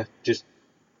 Yeah, just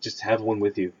have one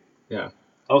with you. Yeah.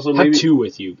 Also, have two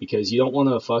with you, because you don't want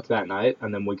to fuck that night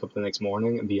and then wake up the next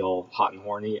morning and be all hot and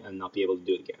horny and not be able to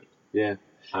do it again. Yeah.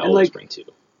 I always bring two.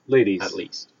 Ladies. At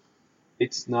least.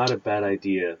 It's not a bad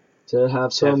idea. To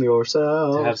have some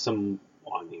yourself. To have some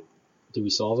on you. Do we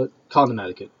solve it? Condom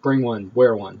etiquette. Bring one.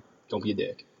 Wear one. Don't be a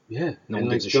dick. Yeah. No one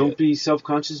gives a don't shit. be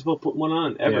self-conscious about putting one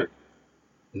on, ever. Yeah.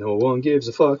 No one gives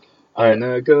a fuck in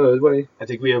a good way. I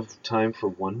think we have time for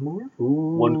one more.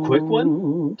 One quick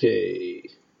one. Okay.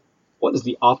 What is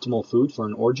the optimal food for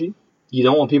an orgy? You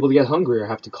don't want people to get hungry or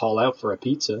have to call out for a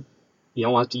pizza. You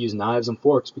don't have to use knives and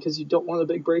forks because you don't want a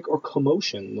big break or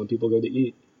commotion when people go to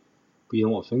eat. But you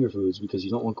don't want finger foods because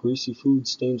you don't want greasy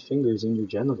food-stained fingers in your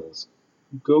genitals.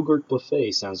 Go-Gurt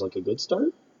buffet sounds like a good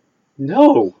start?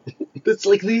 No! That's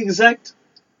like the exact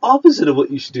opposite of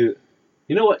what you should do.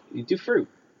 You know what? You do fruit.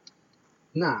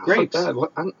 Nah, grapes. Fuck that.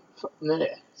 What? Nah.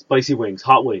 Spicy wings,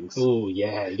 hot wings. Oh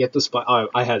yeah, you get the spice. Oh,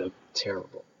 I had a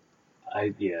terrible. Terrible. I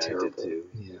did too.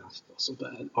 Yeah, I feel so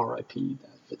bad. R.I.P. that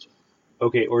fidget.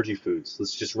 Okay, orgy foods.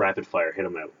 Let's just rapid fire. Hit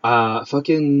them out.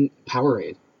 Fucking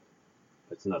Powerade.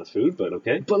 That's not a food, but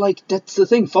okay. But like, that's the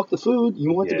thing. Fuck the food.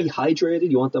 You want to be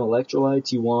hydrated. You want them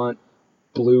electrolytes. You want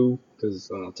blue because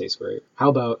it tastes great. How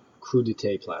about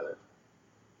crudité platter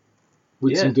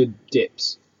with some good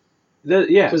dips?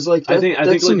 Because like I think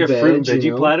like a fruit and veggie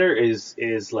you know? platter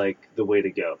is like the way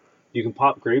to go. You can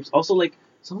pop grapes. Also, like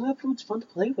some of that food's fun to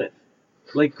play with,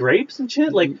 like grapes and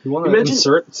shit. Like you want to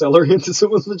insert celery into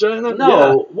someone's vagina?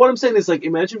 No, what I'm saying is like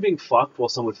imagine being fucked while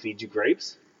someone feeds you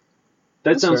grapes.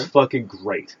 That sounds fucking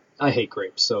great. I hate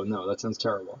grapes, so no, that sounds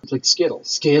terrible. It's like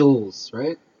Skittles,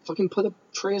 right? Fucking put a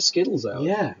tray of Skittles out.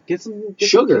 Yeah, get some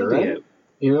sugar, some right? out.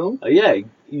 You know? Yeah,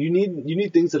 you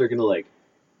need things that are gonna like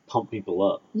pump people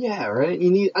up. Yeah, right.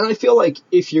 And I feel like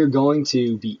if you're going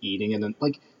to be eating and then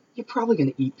like you're probably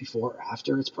gonna eat before or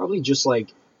after. It's probably just like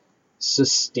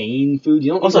sustain food.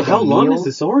 You don't also like how long is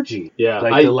this orgy? Yeah,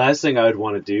 like the last thing I would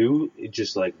want to do,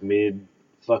 just like mid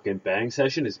fucking bang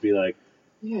session, is be like,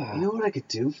 yeah, you know what I could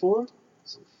do for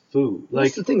some food. Like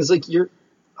that's the thing is like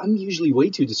I'm usually way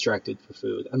too distracted for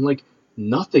food. I'm like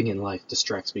nothing in life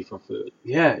distracts me from food.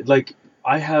 Yeah, like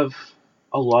I have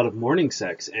a lot of morning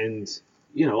sex, and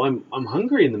I'm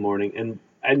hungry in the morning, and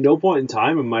at no point in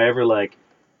time am I ever like,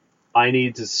 I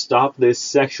need to stop this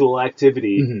sexual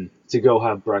activity to go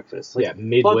have breakfast. Like,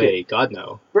 midway, God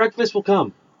no. Breakfast will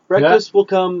come. Breakfast will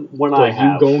come when I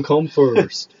have. You gon' come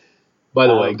first. By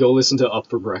the way, go listen to Up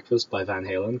for Breakfast by Van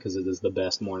Halen, because it is the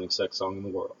best morning sex song in the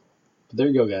world. But there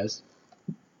you go, guys.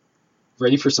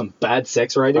 Ready for some bad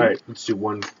sex writing? All right, let's do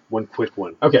one quick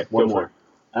one. Okay, one more.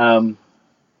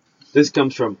 This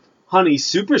comes from Honey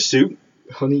Super Suit.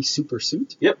 Honey Super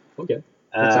Suit? Yep. Okay.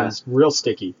 That sounds real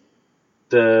sticky.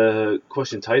 The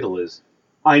question title is,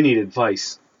 I need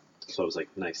advice. So I was like,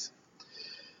 nice.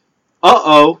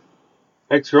 Uh-oh.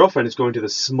 Ex-girlfriend is going to the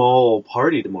small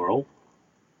party tomorrow.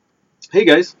 Hey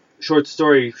guys, short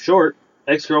story short,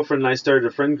 ex-girlfriend and I started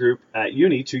a friend group at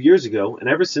uni 2 years ago, and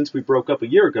ever since we broke up a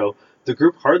year ago, the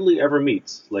group hardly ever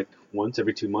meets, like once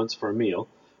every 2 months for a meal.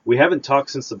 We haven't talked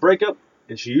since the breakup,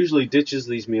 and she usually ditches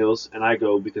these meals, and I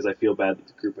go because I feel bad that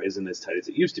the group isn't as tight as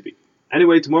it used to be.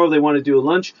 Anyway, tomorrow they want to do a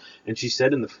lunch, and she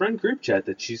said in the friend group chat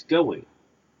that she's going.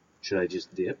 Should I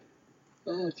just dip?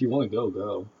 If you want to go,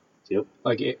 go. Yep.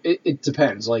 Like, it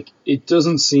depends. Like, it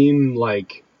doesn't seem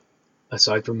like,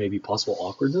 aside from maybe possible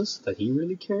awkwardness, that he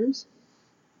really cares.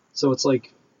 So it's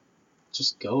like,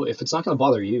 just go. If it's not going to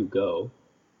bother you, go.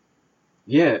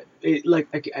 Yeah,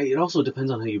 it also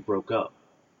depends on how you broke up.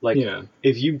 Like,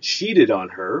 if you cheated on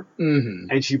her,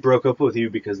 and she broke up with you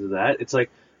because of that, it's like,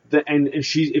 if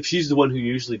she's the one who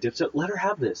usually dips out, let her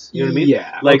have this. You know what I mean?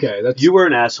 Yeah. Like, okay, you were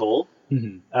an asshole,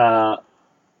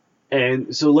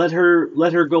 and so let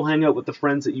her go hang out with the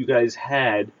friends that you guys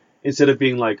had, instead of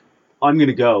being like, I'm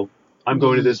gonna go. I'm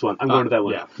going to this one. I'm going to that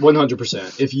one. Yeah,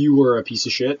 100%. If you were a piece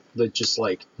of shit, then just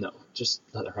like, no, just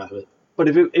let her have it. But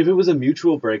if it was a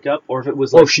mutual breakup, or if it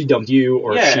was like, or if she dumped you,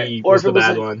 or if she was the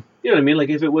bad one. You know what I mean? Like,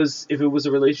 if it was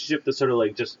a relationship that sort of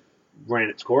like just ran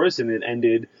its course and it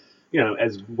ended,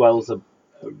 as well as a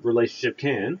relationship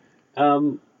can,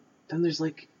 then there's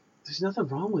nothing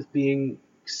wrong with being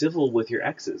civil with your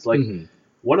exes. Like,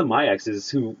 one of my exes,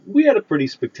 who we had a pretty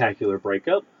spectacular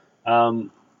breakup,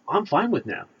 I'm fine with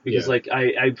now, because like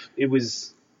it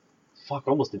was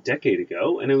almost a decade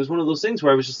ago, and it was one of those things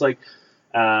where I was just like,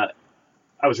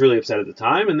 I was really upset at the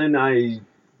time, and then I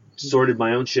sorted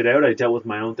my own shit out. I dealt with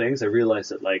my own things. I realized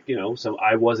that so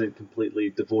I wasn't completely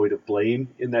devoid of blame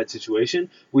in that situation.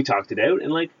 We talked it out,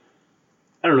 and like,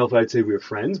 I don't know if I'd say we were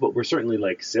friends, but we're certainly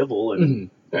like civil,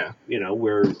 and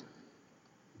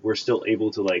we're still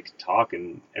able to like talk,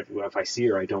 and if I see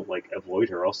her, I don't like avoid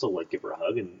her. I'll still like give her a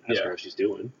hug and ask her how she's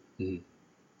doing.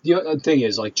 The thing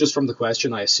is, like, just from the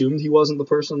question, I assumed he wasn't the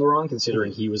person in the wrong,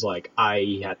 considering he was like,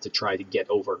 I had to try to get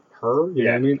over her. You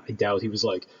know what I mean? I doubt he was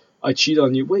like, I cheat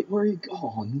on you. Wait, where are you?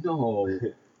 Oh no.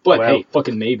 But well, hey,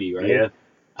 fucking maybe, right?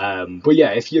 Yeah. But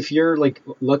yeah, if you're like,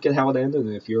 look at how it ended,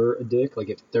 and if you're a dick, like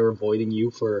if they're avoiding you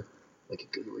for like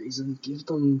a good reason, give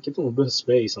them a bit of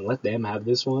space and let them have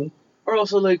this one. Or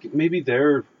also, like, maybe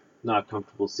they're not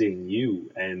comfortable seeing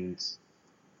you and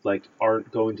like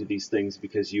aren't going to these things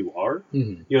because you are.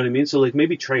 You know what I mean? So like,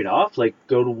 maybe trade off, like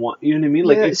go to one. You know what I mean?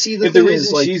 Like, if the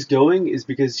reason like, she's going is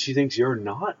because she thinks you're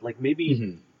not, like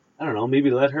maybe I don't know,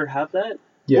 maybe let her have that.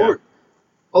 Yeah. Or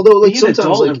although like be an sometimes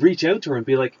adult like, and reach out to her and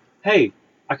be like, hey,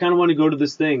 I kind of want to go to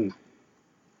this thing.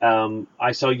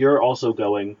 I saw you're also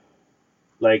going.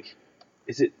 Like,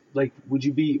 is it like, would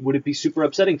it be super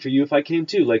upsetting for you if I came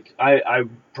too? Like, I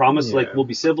promise, like, we'll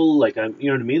be civil. Like, you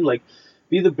know what I mean? Like,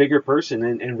 be the bigger person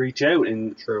and reach out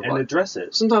and address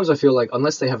it. Sometimes I feel like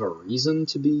unless they have a reason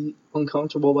to be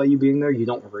uncomfortable by you being there, you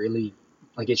don't really,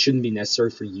 like, it shouldn't be necessary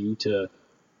for you to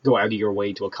go out of your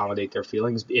way to accommodate their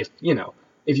feelings. If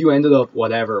you ended up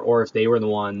whatever, or if they were the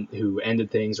one who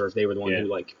ended things, or if they were the one who,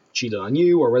 like, cheated on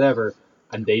you or whatever,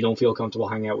 and they don't feel comfortable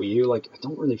hanging out with you, like, I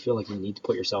don't really feel like you need to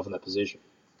put yourself in that position.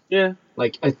 Yeah.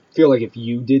 Like, I feel like if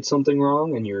you did something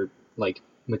wrong and you're, like,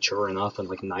 mature enough and,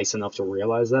 like, nice enough to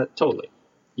realize that, totally.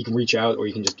 You can reach out or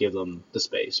you can just give them the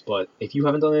space. But if you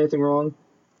haven't done anything wrong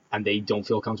and they don't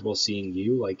feel comfortable seeing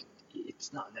you, like,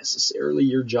 it's not necessarily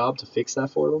your job to fix that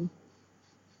for them.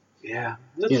 Yeah,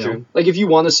 that's true. Like, if you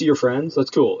want to see your friends, that's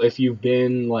cool. If you've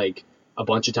been, like, a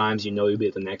bunch of times, you'll be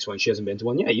at the next one. She hasn't been to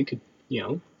one. Yeah, you could,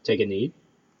 take a knee.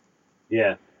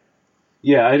 Yeah.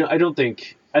 Yeah, I don't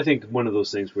think... I think one of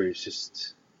those things where it's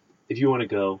just... If you want to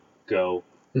go, go.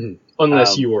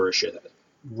 Unless you were a shithead.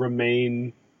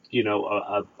 Remain...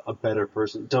 a better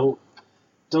person. Don't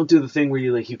do the thing where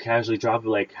you casually drop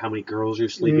like how many girls you're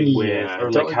sleeping with, or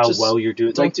like how well you're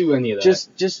doing. Don't do any of that.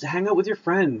 Just hang out with your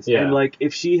friends, and like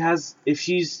if she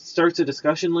starts a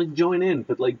discussion, like join in,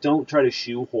 but like don't try to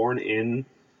shoehorn in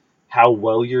how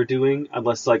well you're doing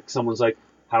unless like someone's like,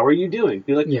 how are you doing?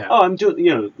 Be like, Yeah. oh, I'm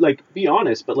doing, like, be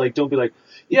honest, but, like, don't be like,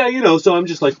 yeah, so I'm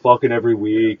just, like, fucking every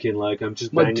week, and, like, I'm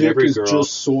just banging every girl.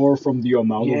 sore from the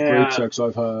amount of great sex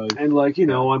I've had. And, like,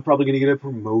 I'm probably going to get a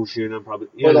promotion. I'm probably...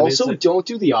 But also, don't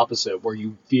do the opposite, where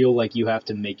you feel like you have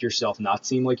to make yourself not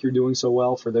seem like you're doing so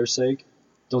well for their sake.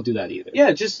 Don't do that either.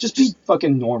 Yeah, just be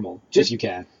fucking normal, if you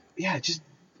can. Yeah, just...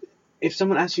 If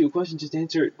someone asks you a question, just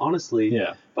answer it honestly.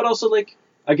 Yeah. But also, like...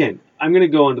 Again, I'm going to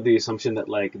go under the assumption that,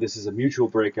 like, this is a mutual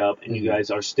breakup and you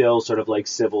guys are still sort of, like,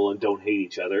 civil and don't hate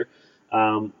each other.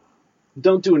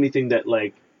 Don't do anything that,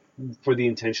 like, for the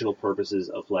intentional purposes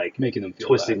of, like, making them feel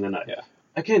twisting bad. the knife. Yeah.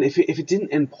 Again, if it didn't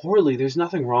end poorly, there's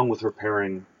nothing wrong with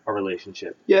repairing a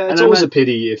relationship. Yeah, it's always a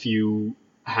pity if you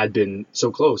had been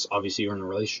so close, obviously you're in a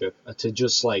relationship, to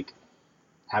just, like,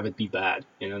 have it be bad,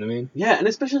 you know what I mean? Yeah, and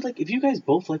especially, like, if you guys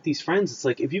both like these friends, it's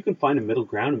like, if you can find a middle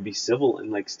ground and be civil and,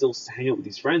 like, still hang out with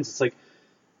these friends, it's like,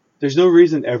 there's no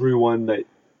reason everyone that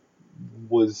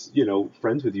was,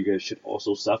 friends with you guys should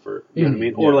also suffer, you know what I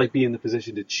mean? Or, like, be in the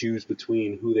position to choose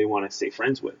between who they want to stay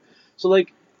friends with. So,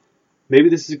 like, maybe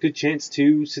this is a good chance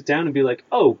to sit down and be like,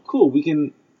 oh, cool, we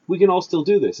can all still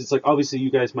do this. It's like, obviously,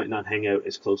 you guys might not hang out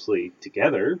as closely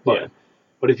together, but... Yeah.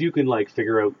 But if you can, like,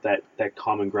 figure out that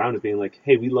common ground of being like,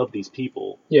 hey, we love these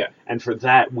people. Yeah. And for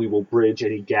that, we will bridge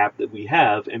any gap that we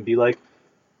have and be like,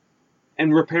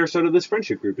 and repair sort of this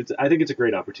friendship group. I think it's a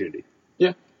great opportunity.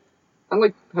 Yeah. And,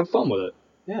 like, have fun with it.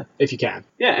 Yeah. If you can.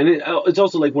 Yeah, and it's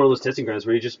also, like, one of those testing grounds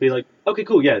where you just be like, okay,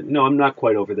 cool, yeah, no, I'm not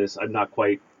quite over this. I'm not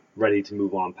quite ready to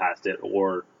move on past it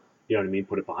or, you know what I mean,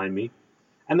 put it behind me.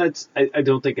 And that's, I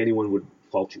don't think anyone would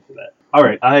fault you for that. All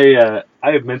right, I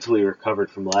have mentally recovered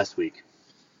from last week.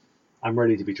 I'm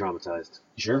ready to be traumatized.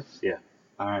 You sure? Yeah.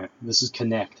 Alright, this is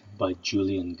Connect by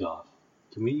Julian Goff.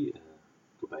 Can we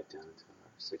go back down into our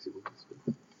sexy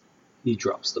voice? He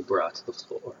drops the bra to the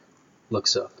floor,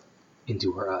 looks up.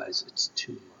 Into her eyes, it's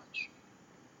too much.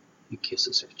 He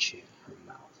kisses her chin, her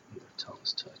mouth, and their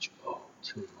tongues touch. Oh,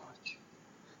 too much.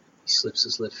 He slips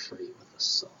his lip free with a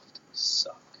soft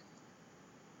suck.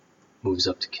 Moves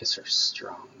up to kiss her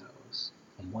strong nose,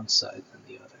 on one side then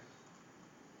the other.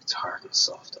 It's hard and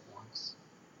soft at once.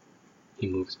 He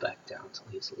moves back down till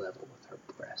he's level with her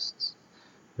breasts.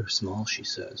 They're small, she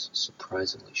says,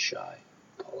 surprisingly shy,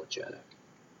 apologetic.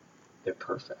 They're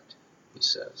perfect, he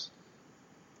says.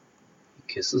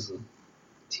 He kisses them,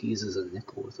 teases a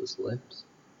nipple with his lips.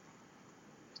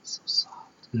 It's so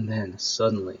soft. And then,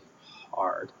 suddenly,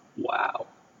 hard. Wow.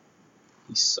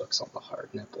 He sucks on the hard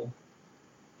nipple.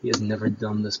 He has never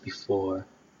done this before.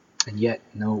 And yet,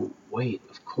 no, wait,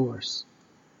 of course.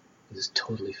 It is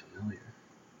totally familiar.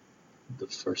 The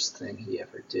first thing he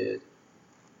ever did.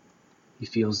 He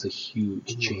feels the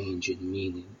huge change in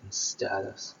meaning and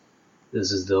status. It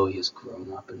is as though he has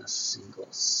grown up in a single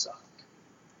suck.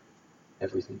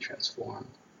 Everything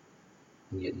transformed.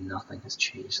 And yet nothing has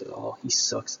changed at all. He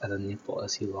sucks at a nipple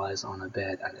as he lies on a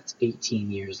bed, and it's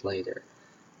 18 years later.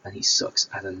 And he sucks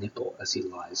at a nipple as he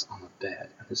lies on a bed,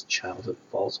 and his childhood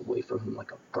falls away from him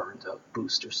like a burned-out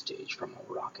booster stage from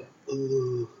a rocket.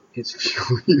 Ugh. His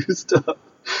fuel used up.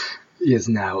 He is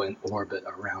now in orbit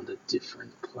around a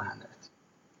different planet.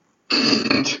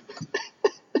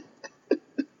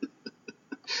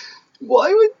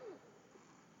 Why would...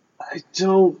 I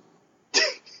don't...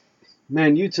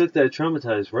 Man, you took that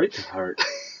traumatized right to heart.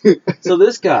 So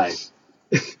this guy...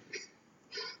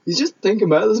 He's just thinking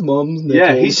about his mom's nipples.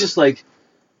 Yeah, he's just like,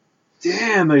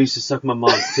 damn, I used to suck my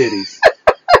mom's titties.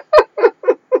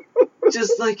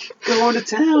 Just like going to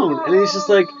town. And he's just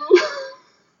like,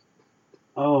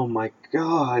 oh my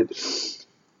god.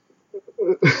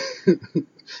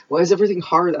 Why is everything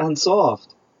hard and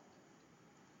soft?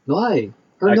 Why?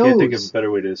 Her I nose. can't think of a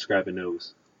better way to describe a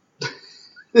nose.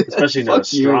 Especially not a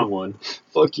strong one.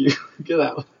 Fuck you. Get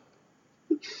out.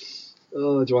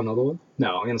 Do you want another one?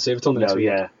 No, I'm gonna save it till next week.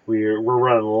 Yeah, we're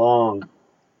running long.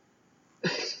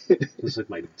 Looks like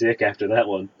my dick after that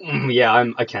one. Yeah,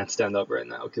 I can't stand up right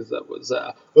now because that was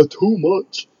too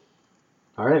much.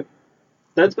 All right,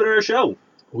 that's been our show.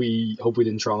 We hope we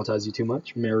didn't traumatize you too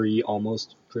much. Merry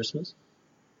almost Christmas.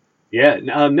 Yeah,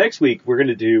 next week we're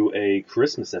gonna do a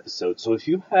Christmas episode. So if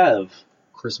you have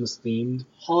Christmas themed,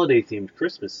 holiday themed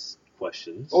Christmas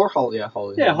questions, or holiday,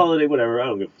 holiday, whatever. I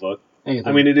don't give a fuck. Anything.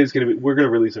 I mean, it is going to be... We're going to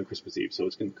release on Christmas Eve, so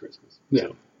it's going to be Christmas. Yeah.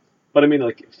 So. But I mean,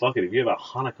 like, fuck it. If you have a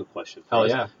Hanukkah question for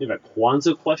us, yeah. You have a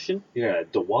Kwanzaa question, you got a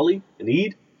Diwali, an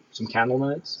Eid. Some candle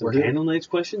nights. Some candle nights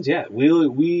questions, yeah.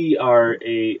 We are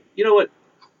a... You know what?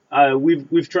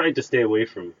 We've tried to stay away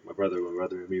from my brother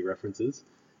and me references.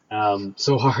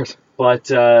 So hard.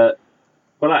 But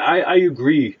I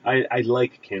agree. I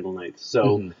like candle nights.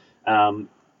 So,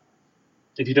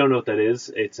 If you don't know what that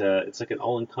is, it's like an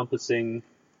all-encompassing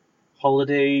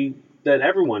holiday that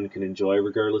everyone can enjoy,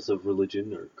 regardless of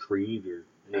religion or creed or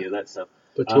any of that stuff.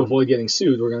 But to avoid getting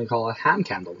sued, we're going to call it ham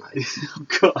candle night. Oh,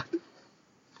 God.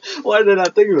 Why did I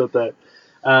not think about that?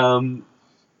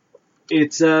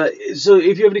 It's so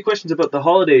if you have any questions about the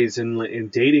holidays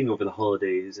and dating over the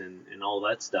holidays and all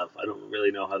that stuff, I don't really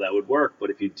know how that would work,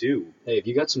 but if you do, Hey, if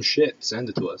you got some shit, send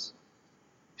it to us.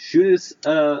 shoot us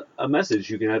a message.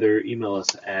 You can either email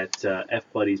us at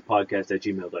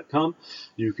fbuddiespodcast@gmail.com.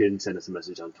 You can send us a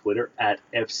message on Twitter at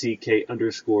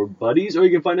FCK_buddies, or you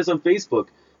can find us on Facebook.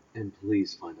 And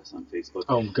please find us on Facebook.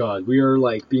 Oh god, we are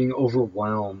like being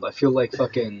overwhelmed. I feel like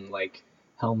fucking like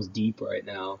Helm's Deep right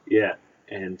now. Yeah,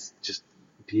 and just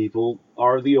people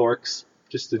are the orcs.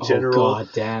 Just the general, oh god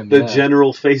damn, the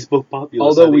general Facebook populace.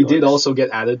 Although we did also get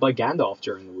added by Gandalf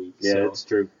during the week. Yeah, so. it's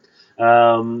true.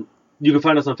 You can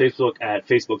find us on Facebook at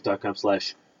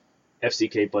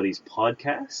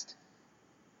facebook.com/FCKBuddiesPodcast.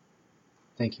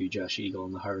 Thank you, Josh Eagle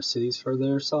and the Harvest Cities, for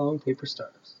their song Paper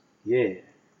Stars. Yeah.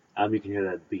 You can hear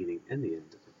that at the beginning and the end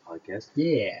of the podcast.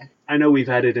 Yeah. I know we've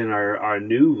had it in our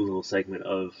new little segment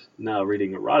of now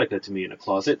reading erotica to me in a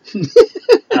closet.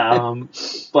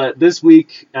 But this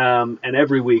week, and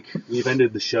every week, we've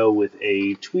ended the show with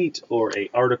a tweet or a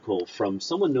article from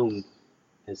someone known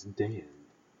as Dan.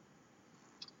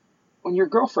 When your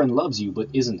girlfriend loves you but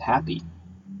isn't happy,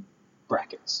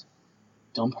 brackets,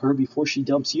 dump her before she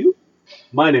dumps you?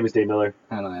 My name is Dave Miller.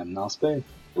 And I am Nas Bay.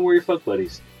 And we're your fuck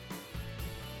buddies.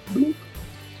 Bloop.